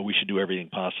we should do everything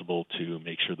possible to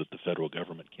make sure that the federal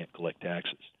government can't collect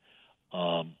taxes.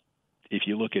 If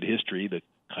you look at history, the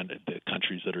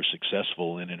countries that are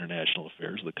successful in international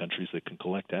affairs are the countries that can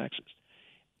collect taxes.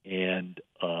 And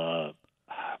I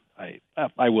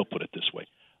will put it this way.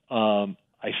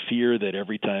 I fear that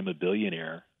every time a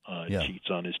billionaire cheats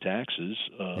on his taxes,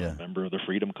 a member of the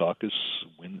Freedom Caucus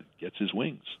gets his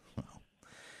wings.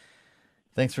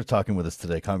 Thanks for talking with us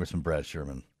today, Congressman Brad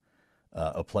Sherman.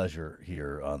 A pleasure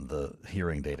here on the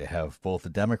hearing day to have both a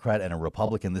Democrat and a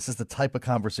Republican. This is the type of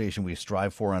conversation we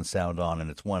strive for on Sound On,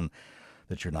 and it's one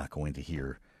that you're not going to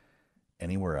hear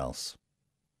anywhere else.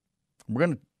 We're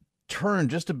going to turn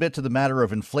just a bit to the matter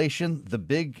of inflation, the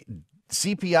big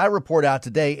CPI report out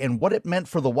today, and what it meant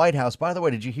for the White House. By the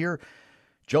way, did you hear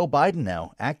Joe Biden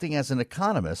now acting as an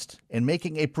economist and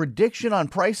making a prediction on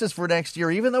prices for next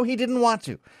year, even though he didn't want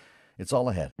to? It's all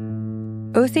ahead.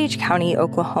 Osage County,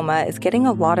 Oklahoma is getting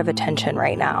a lot of attention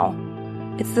right now.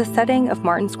 It's the setting of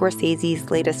Martin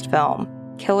Scorsese's latest film,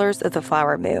 Killers of the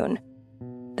Flower Moon.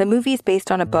 The movie's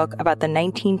based on a book about the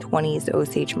 1920s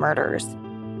Osage murders,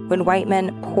 when white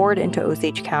men poured into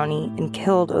Osage County and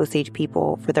killed Osage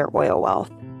people for their oil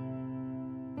wealth.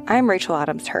 I'm Rachel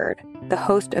Adams Heard, the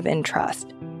host of In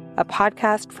Trust, a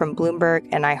podcast from Bloomberg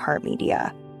and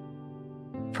iHeartMedia.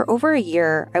 For over a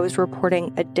year, I was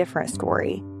reporting a different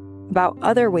story about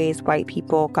other ways white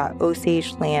people got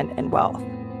Osage land and wealth,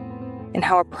 and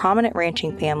how a prominent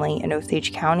ranching family in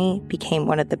Osage County became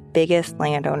one of the biggest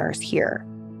landowners here.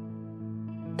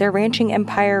 Their ranching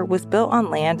empire was built on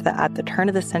land that at the turn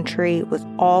of the century was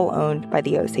all owned by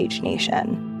the Osage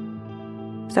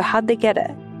Nation. So how'd they get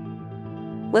it?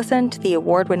 Listen to the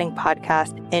award-winning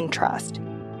podcast In Trust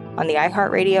on the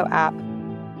iHeartRadio app,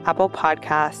 Apple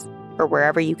Podcasts, or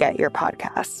wherever you get your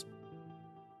podcasts.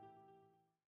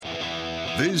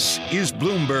 This is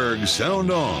Bloomberg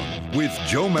Sound On with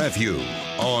Joe Matthew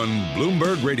on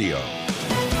Bloomberg Radio.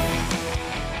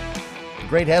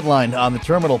 Great headline on the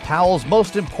terminal. Powell's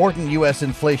most important U.S.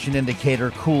 inflation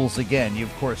indicator cools again. You,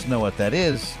 of course, know what that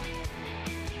is.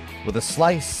 With a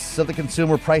slice of the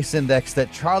consumer price index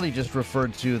that Charlie just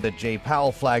referred to, that Jay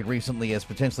Powell flagged recently as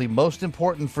potentially most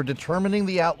important for determining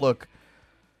the outlook,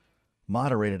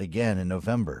 moderated again in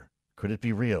November. Could it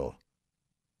be real?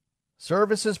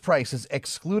 Services prices,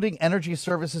 excluding energy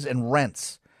services and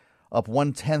rents, up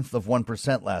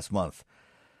 0.1% last month.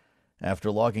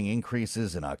 After logging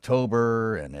increases in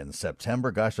October and in September,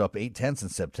 up 0.8 in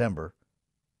September.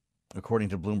 According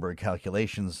to Bloomberg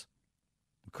calculations,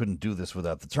 we couldn't do this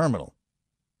without the terminal.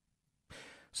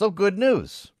 So good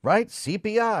news, right?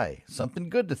 CPI, something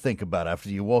good to think about after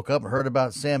you woke up and heard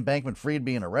about Sam Bankman-Fried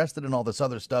being arrested and all this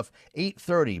other stuff.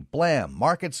 8:30, blam,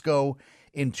 markets go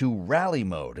into rally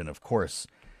mode. And of course,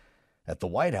 at the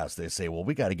White House, they say, well,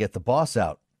 we got to get the boss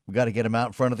out. We got to get him out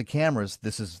in front of the cameras.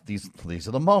 These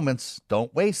are the moments.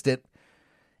 Don't waste it.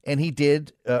 And he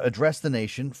did address the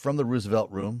nation from the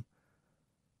Roosevelt Room.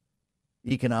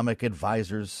 Economic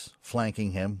advisors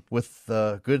flanking him with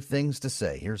good things to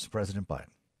say. Here's President Biden.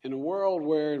 In a world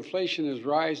where inflation is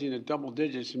rising at double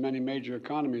digits in many major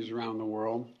economies around the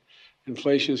world,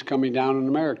 inflation is coming down in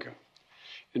America.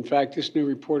 In fact, this new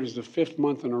report is the 5th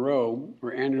month in a row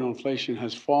where annual inflation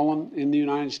has fallen in the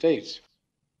United States.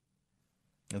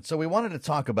 And so we wanted to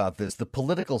talk about this, the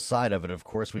political side of it. Of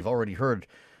course, we've already heard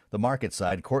the market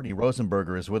side. Courtney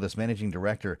Rosenberger is with us, Managing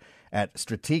Director at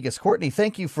Strategas. Courtney,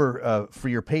 thank you for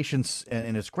your patience,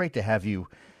 and it's great to have you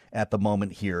at the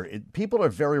moment here. People are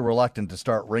very reluctant to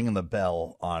start ringing the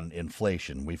bell on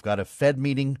inflation. We've got a Fed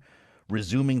meeting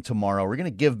resuming tomorrow. We're going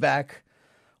to give back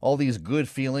all these good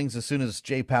feelings as soon as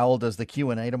Jay Powell does the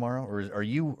Q&A tomorrow, or are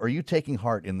you taking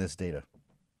heart in this data?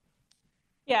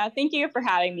 Yeah, thank you for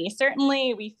having me.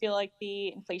 Certainly, we feel like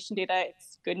the inflation data,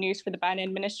 it's good news for the Biden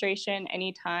administration.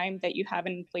 Anytime that you have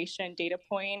an inflation data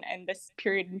point and this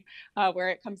period where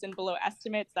it comes in below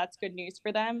estimates, that's good news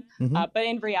for them. But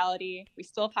in reality, we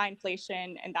still have high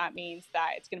inflation, and that means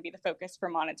that it's going to be the focus for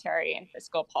monetary and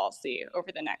fiscal policy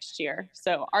over the next year.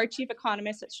 So our chief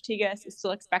economist at Strategas is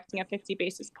still expecting a 50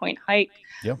 basis point hike.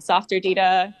 Softer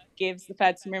data gives the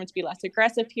Fed some room to be less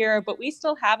aggressive here, but we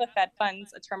still have a Fed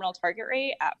funds, a terminal target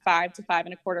rate at 5 to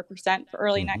 5.25% for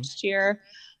early next year.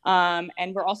 And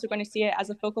we're also going to see it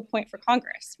as a focal point for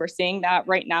Congress. We're seeing that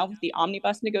right now with the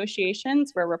omnibus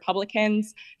negotiations, where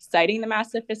Republicans, citing the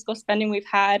massive fiscal spending we've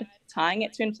had, tying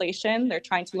it to inflation, they're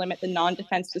trying to limit the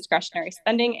non-defense discretionary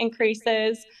spending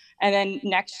increases. And then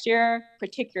next year,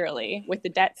 particularly with the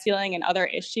debt ceiling and other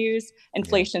issues,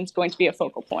 inflation is going to be a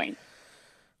focal point.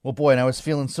 Well, boy, and I was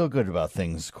feeling so good about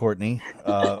things, Courtney.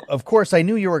 Of course, I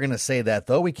knew you were going to say that,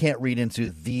 though. We can't read into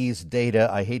these data.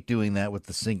 I hate doing that with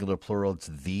the singular plural. It's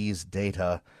these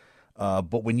data.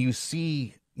 But when you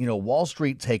see, Wall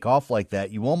Street take off like that,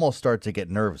 you almost start to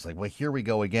get nervous. Like, well, here we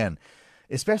go again.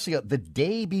 Especially the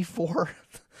day before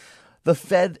the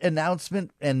Fed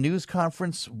announcement and news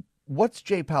conference. What's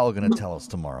Jay Powell going to tell us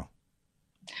tomorrow?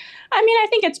 I mean, I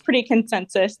think it's pretty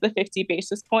consensus, the 50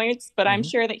 basis points, but I'm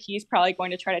sure that he's probably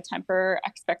going to try to temper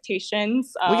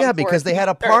expectations. Well, yeah, because they had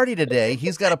a party today.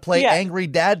 He's got to play angry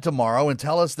dad tomorrow and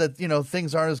tell us that,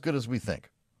 things aren't as good as we think.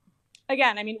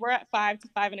 Again, I mean, we're at 5 to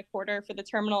 5.25 for the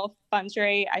terminal funds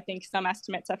rate. I think some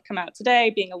estimates have come out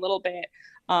today being a little bit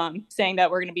saying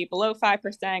that we're going to be below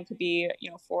 5%, could be,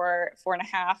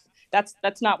 4.5.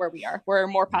 That's not where we are. We're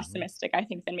more pessimistic, I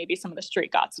think, than maybe some of the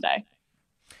street got today.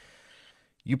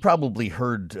 You probably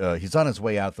heard he's on his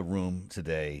way out the room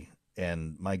today,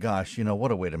 and my gosh, what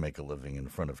a way to make a living in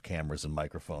front of cameras and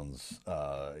microphones.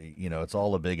 It's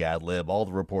all a big ad lib. All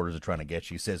the reporters are trying to get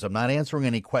you. He says, I'm not answering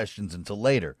any questions until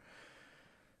later.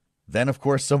 Then, of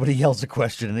course, somebody yells a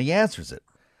question, and he answers it.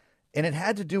 And it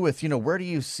had to do with, where do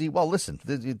you see, well, listen,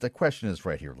 the question is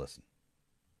right here, listen.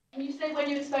 Can you say when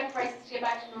you expect prices to get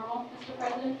back to normal, Mr.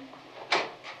 President?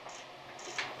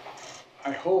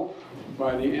 I hope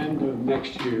by the end of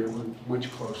next year we're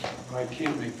much closer, but I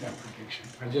can't make that prediction.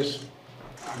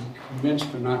 I'm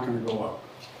convinced they're not going to go up.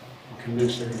 I'm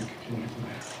convinced they're going to continue to go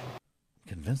down.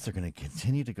 Convinced they're going to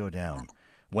continue to go down.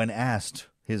 When asked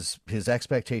his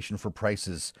expectation for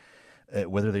prices,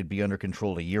 whether they'd be under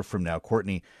control a year from now,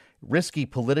 Courtney, risky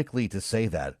politically to say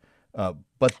that,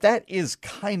 but that is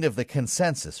kind of the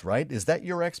consensus, right? Is that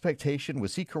your expectation?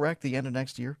 Was he correct the end of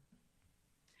next year?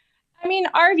 I mean,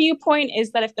 our viewpoint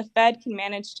is that if the Fed can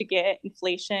manage to get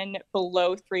inflation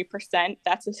below 3%,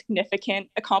 that's a significant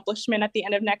accomplishment at the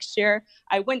end of next year.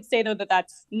 I wouldn't say, though, that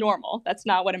that's normal. That's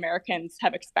not what Americans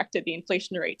have expected the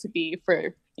inflation rate to be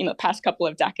for the past couple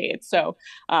of decades. So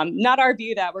not our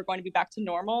view that we're going to be back to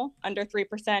normal. Under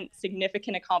 3%,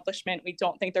 significant accomplishment. We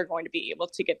don't think they're going to be able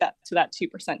to get that to that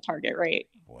 2% target rate.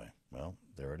 Boy, well,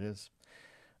 there it is.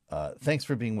 Thanks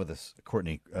for being with us,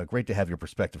 Courtney. Great to have your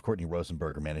perspective. Courtney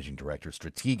Rosenberger, Managing Director,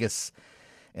 Strategas,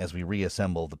 as we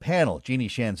reassemble the panel. Jeannie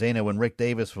Sheehan Zaino and Rick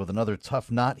Davis with another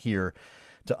tough knot here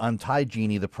to untie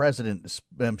Jeannie. The president,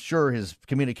 I'm sure his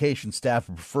communication staff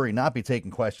would prefer he not be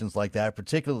taking questions like that,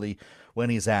 particularly when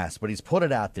he's asked. But he's put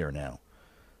it out there now.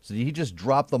 So did he just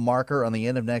drop the marker on the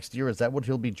end of next year? Is that what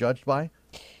he'll be judged by?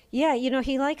 Yeah,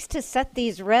 he likes to set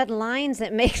these red lines.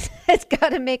 It's got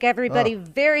to make everybody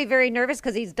very, very nervous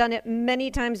because he's done it many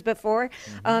times before.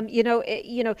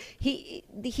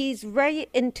 He's right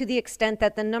into the extent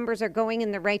that the numbers are going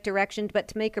in the right direction, but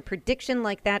to make a prediction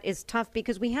like that is tough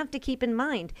because we have to keep in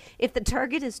mind if the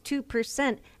target is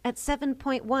 2% at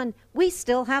 7.1, we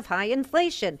still have high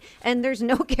inflation, and there's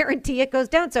no guarantee it goes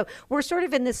down. So we're sort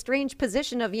of in this strange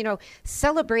position of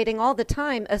celebrating all the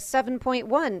time a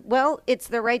 7.1. Well, it's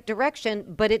the right right direction,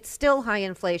 but it's still high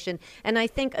inflation. And I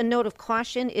think a note of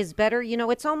caution is better. You know,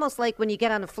 it's almost like when you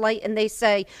get on a flight and they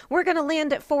say, we're going to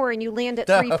land at 4 and you land at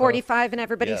 3:45 and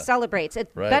everybody celebrates.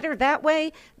 It's better that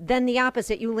way than the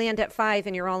opposite. You land at 5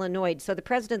 and you're all annoyed. So the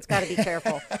president's got to be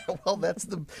careful. Well, that's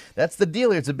the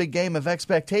deal here. It's a big game of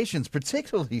expectations,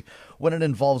 particularly when it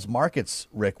involves markets,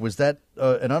 Rick. Was that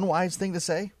an unwise thing to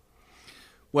say?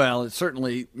 Well, it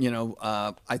certainly,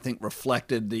 I think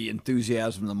reflected the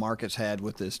enthusiasm the markets had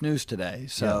with this news today.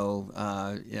 So,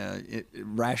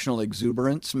 rational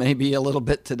exuberance maybe a little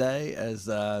bit today, as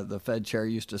the Fed chair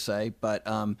used to say. But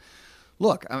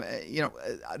look,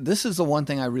 this is the one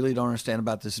thing I really don't understand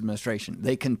about this administration.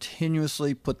 They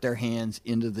continuously put their hands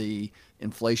into the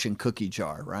inflation cookie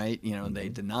jar, right? They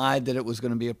denied that it was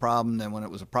going to be a problem. Then when it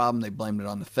was a problem, they blamed it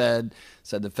on the Fed,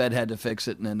 said the Fed had to fix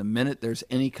it. And then the minute there's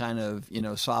any kind of,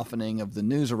 softening of the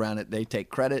news around it, they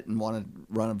take credit and want to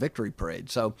run a victory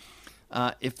parade. So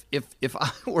if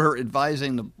I were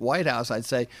advising the White House, I'd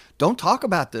say, don't talk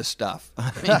about this stuff.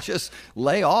 I mean, just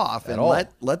lay off and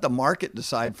let the market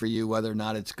decide for you whether or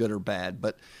not it's good or bad.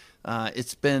 But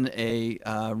it's been a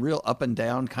real up and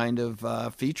down kind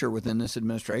of feature within this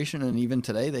administration, and even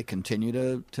today they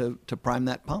continue to prime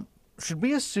that pump. Should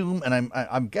we assume, and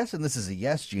I'm guessing this is a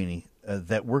yes, Jeannie,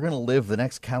 that we're going to live the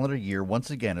next calendar year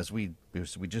once again as we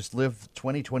just lived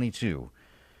 2022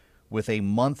 with a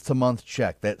month-to-month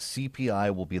check? That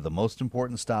CPI will be the most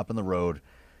important stop in the road,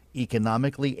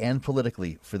 economically and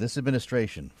politically, for this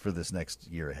administration for this next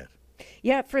year ahead.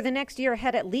 Yeah, for the next year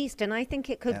ahead at least. And I think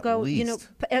it could go,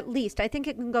 at least. I think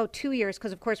it can go 2 years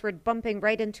because, of course, we're bumping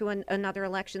right into another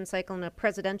election cycle and a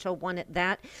presidential one at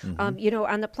that. Mm-hmm.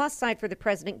 On the plus side for the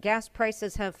president, gas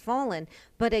prices have fallen.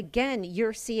 But again,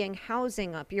 you're seeing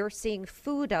housing up, you're seeing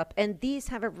food up, and these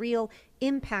have a real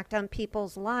impact on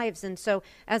people's lives. And so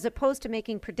as opposed to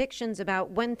making predictions about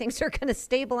when things are going to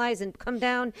stabilize and come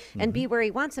down and be where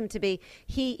he wants them to be,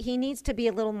 he needs to be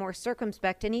a little more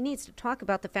circumspect, and he needs to talk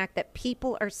about the fact that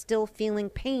people are still feeling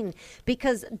pain,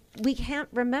 because we can't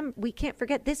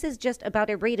forget this is just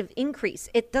about a rate of increase.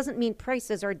 It doesn't mean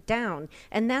prices are down,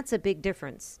 and that's a big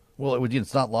difference. Well,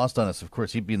 it's not lost on us. Of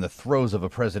course, he'd be in the throes of a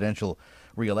presidential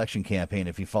re-election campaign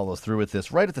if he follows through with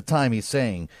this. Right at the time he's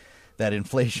saying that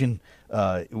inflation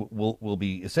will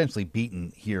be essentially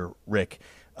beaten here, Rick.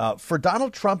 For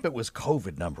Donald Trump, it was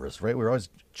COVID numbers, right? We were always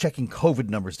checking COVID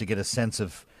numbers to get a sense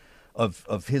of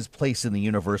his place in the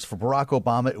universe. For Barack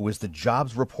Obama, it was the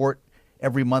jobs report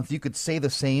every month. You could say the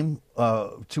same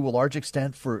to a large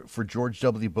extent for George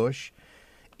W. Bush.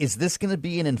 Is this going to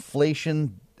be an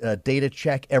inflation data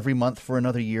check every month for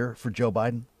another year for Joe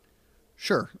Biden?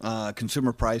 Sure.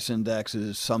 Consumer price index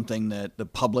is something that the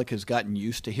public has gotten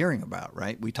used to hearing about,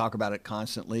 right? We talk about it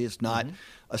constantly. It's not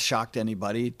a shock to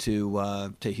anybody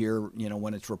to hear,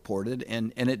 when it's reported.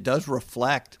 And it does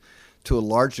reflect, to a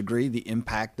large degree, the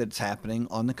impact that's happening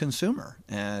on the consumer.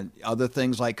 And other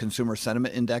things like consumer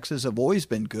sentiment indexes have always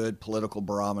been good political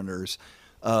barometers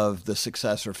of the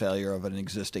success or failure of an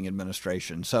existing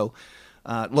administration. So,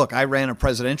 look, I ran a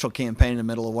presidential campaign in the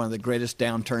middle of one of the greatest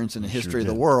downturns in the history of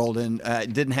the world, and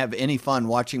didn't have any fun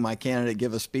watching my candidate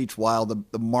give a speech while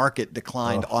the market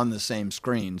declined on the same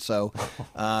screen. So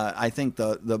I think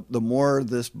the more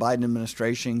this Biden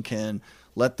administration can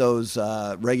let those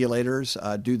regulators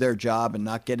do their job and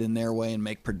not get in their way and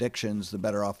make predictions, the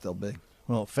better off they'll be.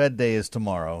 Well, Fed Day is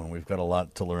tomorrow, and we've got a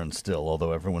lot to learn still,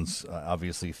 although everyone's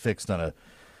obviously fixed on a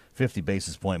 50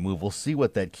 basis point move. We'll see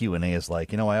what that Q&A is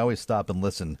like. I always stop and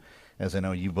listen, as I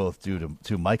know you both do,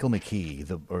 to Michael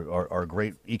McKee, our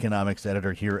great economics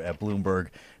editor here at Bloomberg.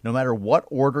 No matter what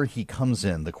order he comes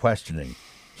in, the questioning,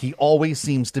 he always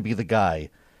seems to be the guy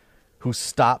who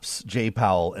stops Jay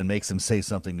Powell and makes him say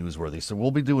something newsworthy. So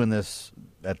we'll be doing this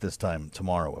at this time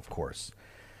tomorrow, of course.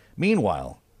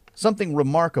 Meanwhile, something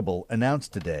remarkable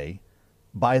announced today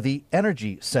by the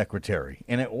Energy Secretary,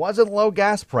 and it wasn't low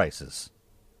gas prices.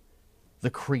 The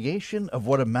creation of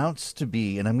what amounts to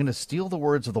be, and I'm going to steal the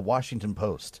words of the Washington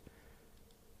Post,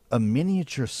 a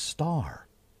miniature star.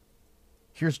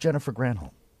 Here's Jennifer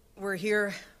Granholm. We're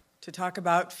here to talk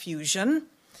about fusion,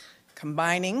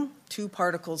 combining two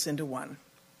particles into one.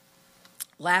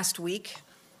 Last week,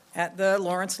 at the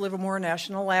Lawrence Livermore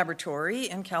National Laboratory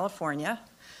in California,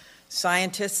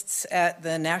 scientists at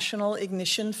the National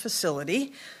Ignition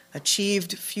Facility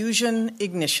achieved fusion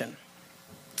ignition.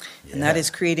 And that is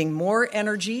creating more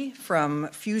energy from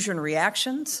fusion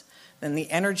reactions than the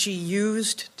energy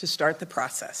used to start the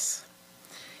process.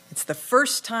 It's the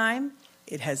first time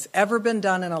it has ever been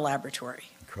done in a laboratory.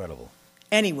 Incredible.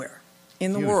 Anywhere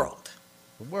in the world.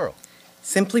 The world.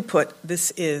 Simply put,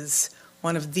 this is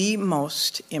one of the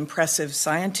most impressive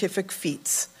scientific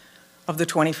feats of the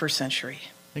 21st century.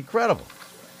 Incredible.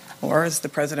 Or, as the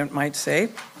president might say,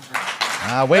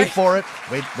 wait for it.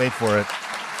 Wait for it.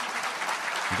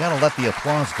 You got to let the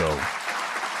applause go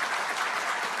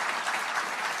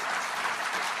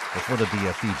before the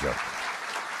BFD joke.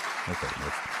 Okay.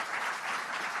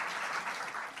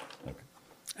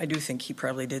 I do think he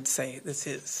probably did say this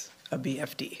is a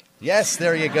BFD. Yes,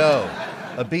 there you go.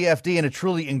 A BFD, and a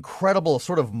truly incredible,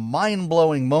 sort of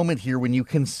mind-blowing moment here when you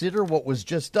consider what was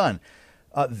just done.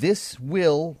 This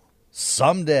will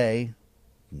someday,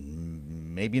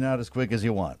 maybe not as quick as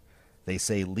you want, they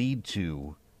say lead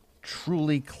to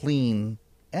truly clean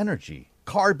energy,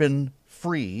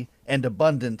 carbon-free and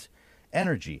abundant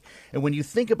energy. And when you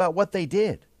think about what they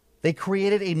did, they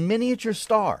created a miniature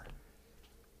star.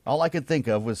 All I could think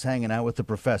of was hanging out with the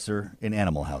professor in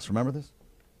Animal House. Remember this?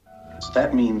 So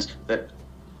that means that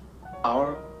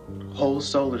our whole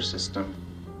solar system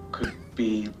could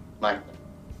be like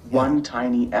one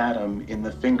tiny atom in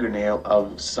the fingernail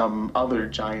of some other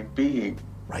giant being.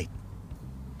 Right.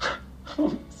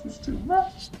 Oh, this is too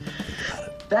much.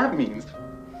 That means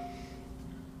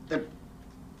that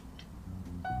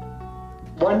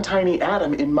one tiny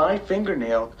atom in my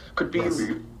fingernail could be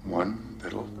one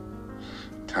little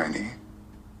tiny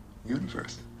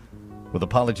universe. With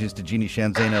apologies to Jeannie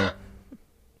Sheehan Zaino,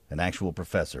 an actual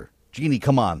professor. Jeannie,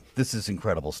 come on. This is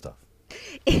incredible stuff.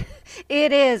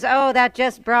 It is. Oh, that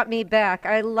just brought me back.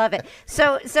 I love it.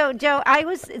 So Joe,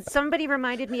 somebody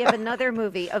reminded me of another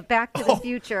movie, of Back to the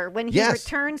Future, when he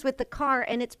returns with the car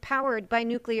and it's powered by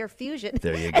nuclear fusion.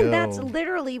 There you go. And that's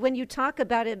literally when you talk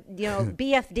about it,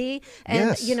 BFD,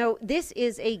 and this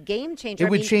is a game changer. It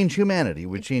would change humanity. It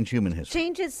would change human history.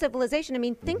 Changes civilization. I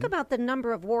mean, think about the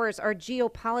number of wars, our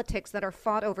geopolitics that are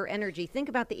fought over energy. Think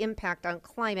about the impact on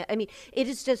climate. I mean, it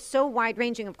is just so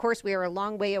wide-ranging. Of course, we are a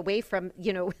long way away from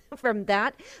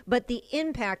that, but the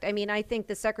impact, I mean, I think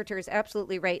the secretary is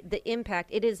absolutely right. The impact,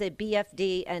 it is a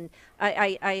BFD, and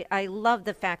I love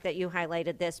the fact that you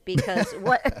highlighted this, because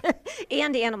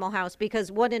and Animal House,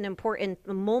 because what an important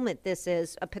moment this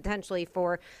is potentially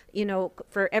for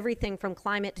everything from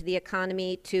climate to the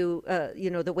economy to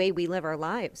the way we live our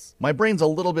lives. My brain's a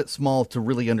little bit small to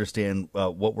really understand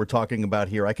what we're talking about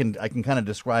here. I can kind of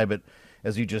describe it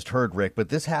as you just heard, Rick, but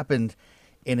this happened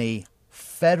in a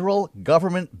federal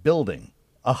government building,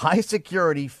 a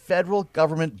high-security federal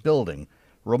government building,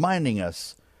 reminding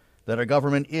us that our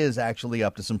government is actually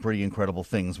up to some pretty incredible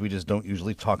things. We just don't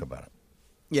usually talk about it.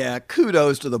 Yeah,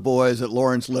 kudos to the boys at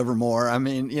Lawrence Livermore. I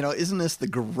mean, isn't this the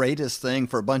greatest thing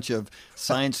for a bunch of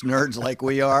science nerds like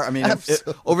we are? I mean,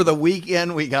 over the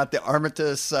weekend, we got the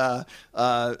Artemis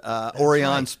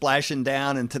Orion splashing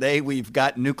down, and today we've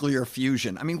got nuclear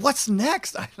fusion. I mean, what's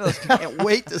next? I just can't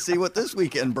wait to see what this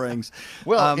weekend brings.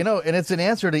 Well, and it's an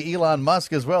answer to Elon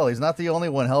Musk as well. He's not the only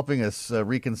one helping us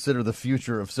reconsider the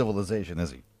future of civilization,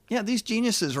 is he? Yeah, these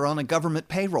geniuses are on a government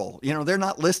payroll. They're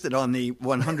not listed on the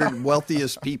 100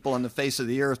 wealthiest people on the face of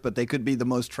the earth, but they could be the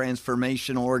most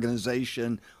transformational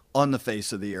organization on the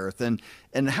face of the earth. And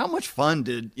how much fun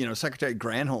did, Secretary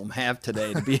Granholm have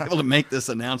today to be able to make this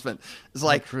announcement? It's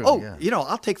like,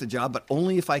 I'll take the job, but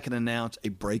only if I can announce a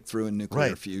breakthrough in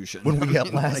nuclear fusion. When we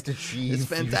at last achieve It's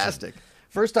fantastic. Fusion.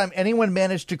 First time anyone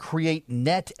managed to create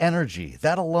net energy.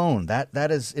 That alone, that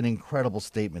is an incredible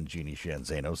statement, Jeannie Sheehan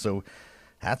Zaino. So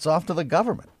hats off to the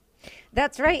government.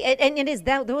 That's right. And it is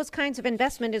those kinds of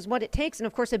investment is what it takes. And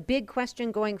of course, a big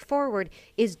question going forward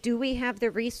is, do we have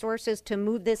the resources to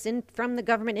move this in from the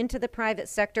government into the private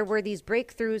sector where these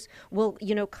breakthroughs will,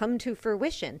 come to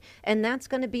fruition? And that's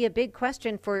going to be a big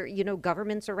question for,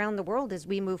 governments around the world as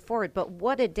we move forward. But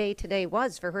what a day today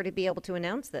was for her to be able to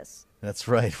announce this. That's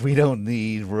right. We don't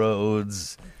need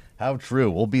roads. How true.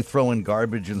 We'll be throwing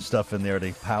garbage and stuff in there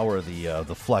to power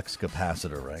the flux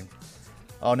capacitor, right?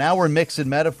 Oh, now we're mixing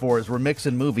metaphors. We're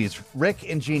mixing movies. Rick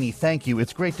and Jeannie, thank you.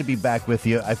 It's great to be back with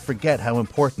you. I forget how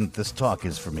important this talk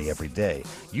is for me every day.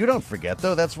 You don't forget,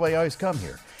 though. That's why you always come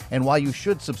here. And why you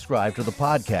should subscribe to the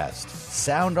podcast.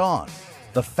 Sound On,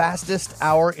 the fastest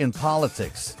hour in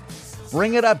politics.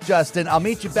 Bring it up, Justin. I'll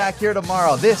meet you back here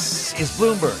tomorrow. This is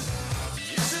Bloomberg.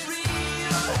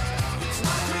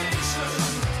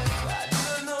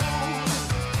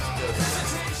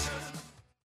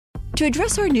 To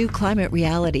address our new climate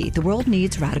reality, the world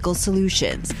needs radical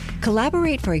solutions.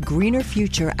 Collaborate for a greener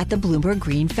future at the Bloomberg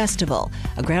Green Festival,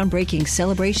 a groundbreaking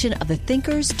celebration of the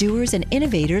thinkers, doers, and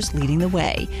innovators leading the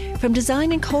way. From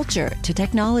design and culture to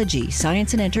technology,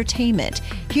 science, and entertainment,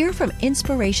 hear from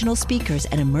inspirational speakers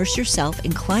and immerse yourself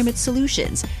in climate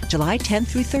solutions, July 10th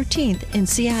through 13th in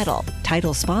Seattle.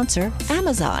 Title sponsor,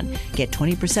 Amazon. Get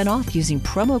 20% off using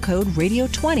promo code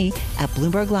radio20 at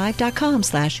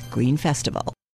BloombergLive.com/Green Festival.